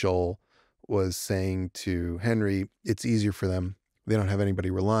 Joel was saying to Henry, it's easier for them. They don't have anybody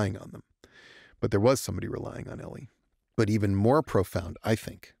relying on them. But there was somebody relying on Ellie. But even more profound, I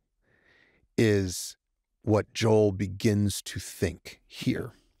think, is what Joel begins to think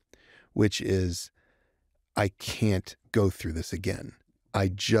here, which is, I can't go through this again. I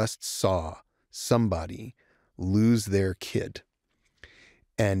just saw somebody lose their kid.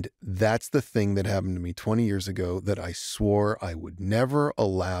 And that's the thing that happened to me 20 years ago that I swore I would never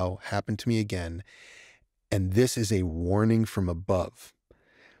allow happen to me again. And this is a warning from above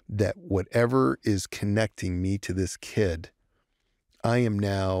that whatever is connecting me to this kid, I am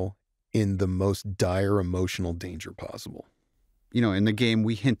now in the most dire emotional danger possible. You know, in the game,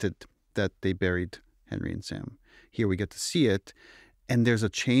 we hinted that they buried Henry and Sam. Here we get to see it. And there's a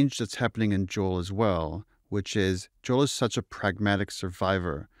change that's happening in Joel as well, which is Joel is such a pragmatic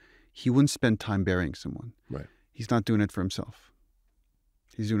survivor. He wouldn't spend time burying someone. Right. He's not doing it for himself.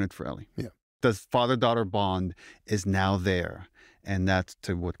 He's doing it for Ellie. Yeah. The father-daughter bond is now there. And that's,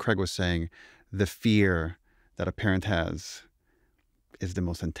 to what Craig was saying, the fear that a parent has is the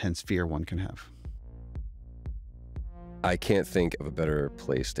most intense fear one can have. I can't think of a better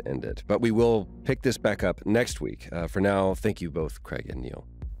place to end it, but we will pick this back up next week. For now, thank you both, Craig and Neil.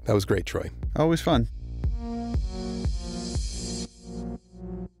 That was great, Troy. Always fun.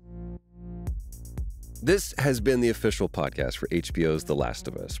 This has been the official podcast for HBO's The Last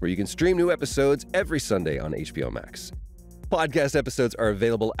of Us, where you can stream new episodes every Sunday on HBO Max. Podcast episodes are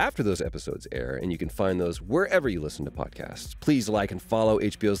available after those episodes air, and you can find those wherever you listen to podcasts. Please like and follow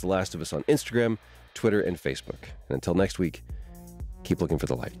HBO's The Last of Us on Instagram, Twitter, and Facebook. And until next week, keep looking for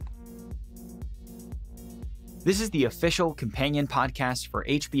the light. This is the official companion podcast for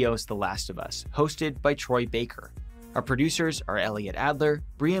HBO's The Last of Us, hosted by Troy Baker. Our producers are Elliot Adler,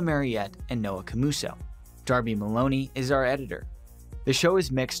 Bria Mariette, and Noah Camuso. Darby Maloney is our editor. The show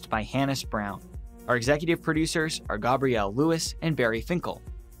is mixed by Hannes Brown. Our executive producers are Gabrielle Lewis and Barry Finkel.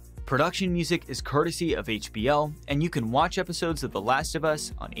 Production music is courtesy of HBO, and you can watch episodes of The Last of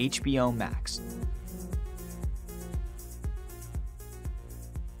Us on HBO Max.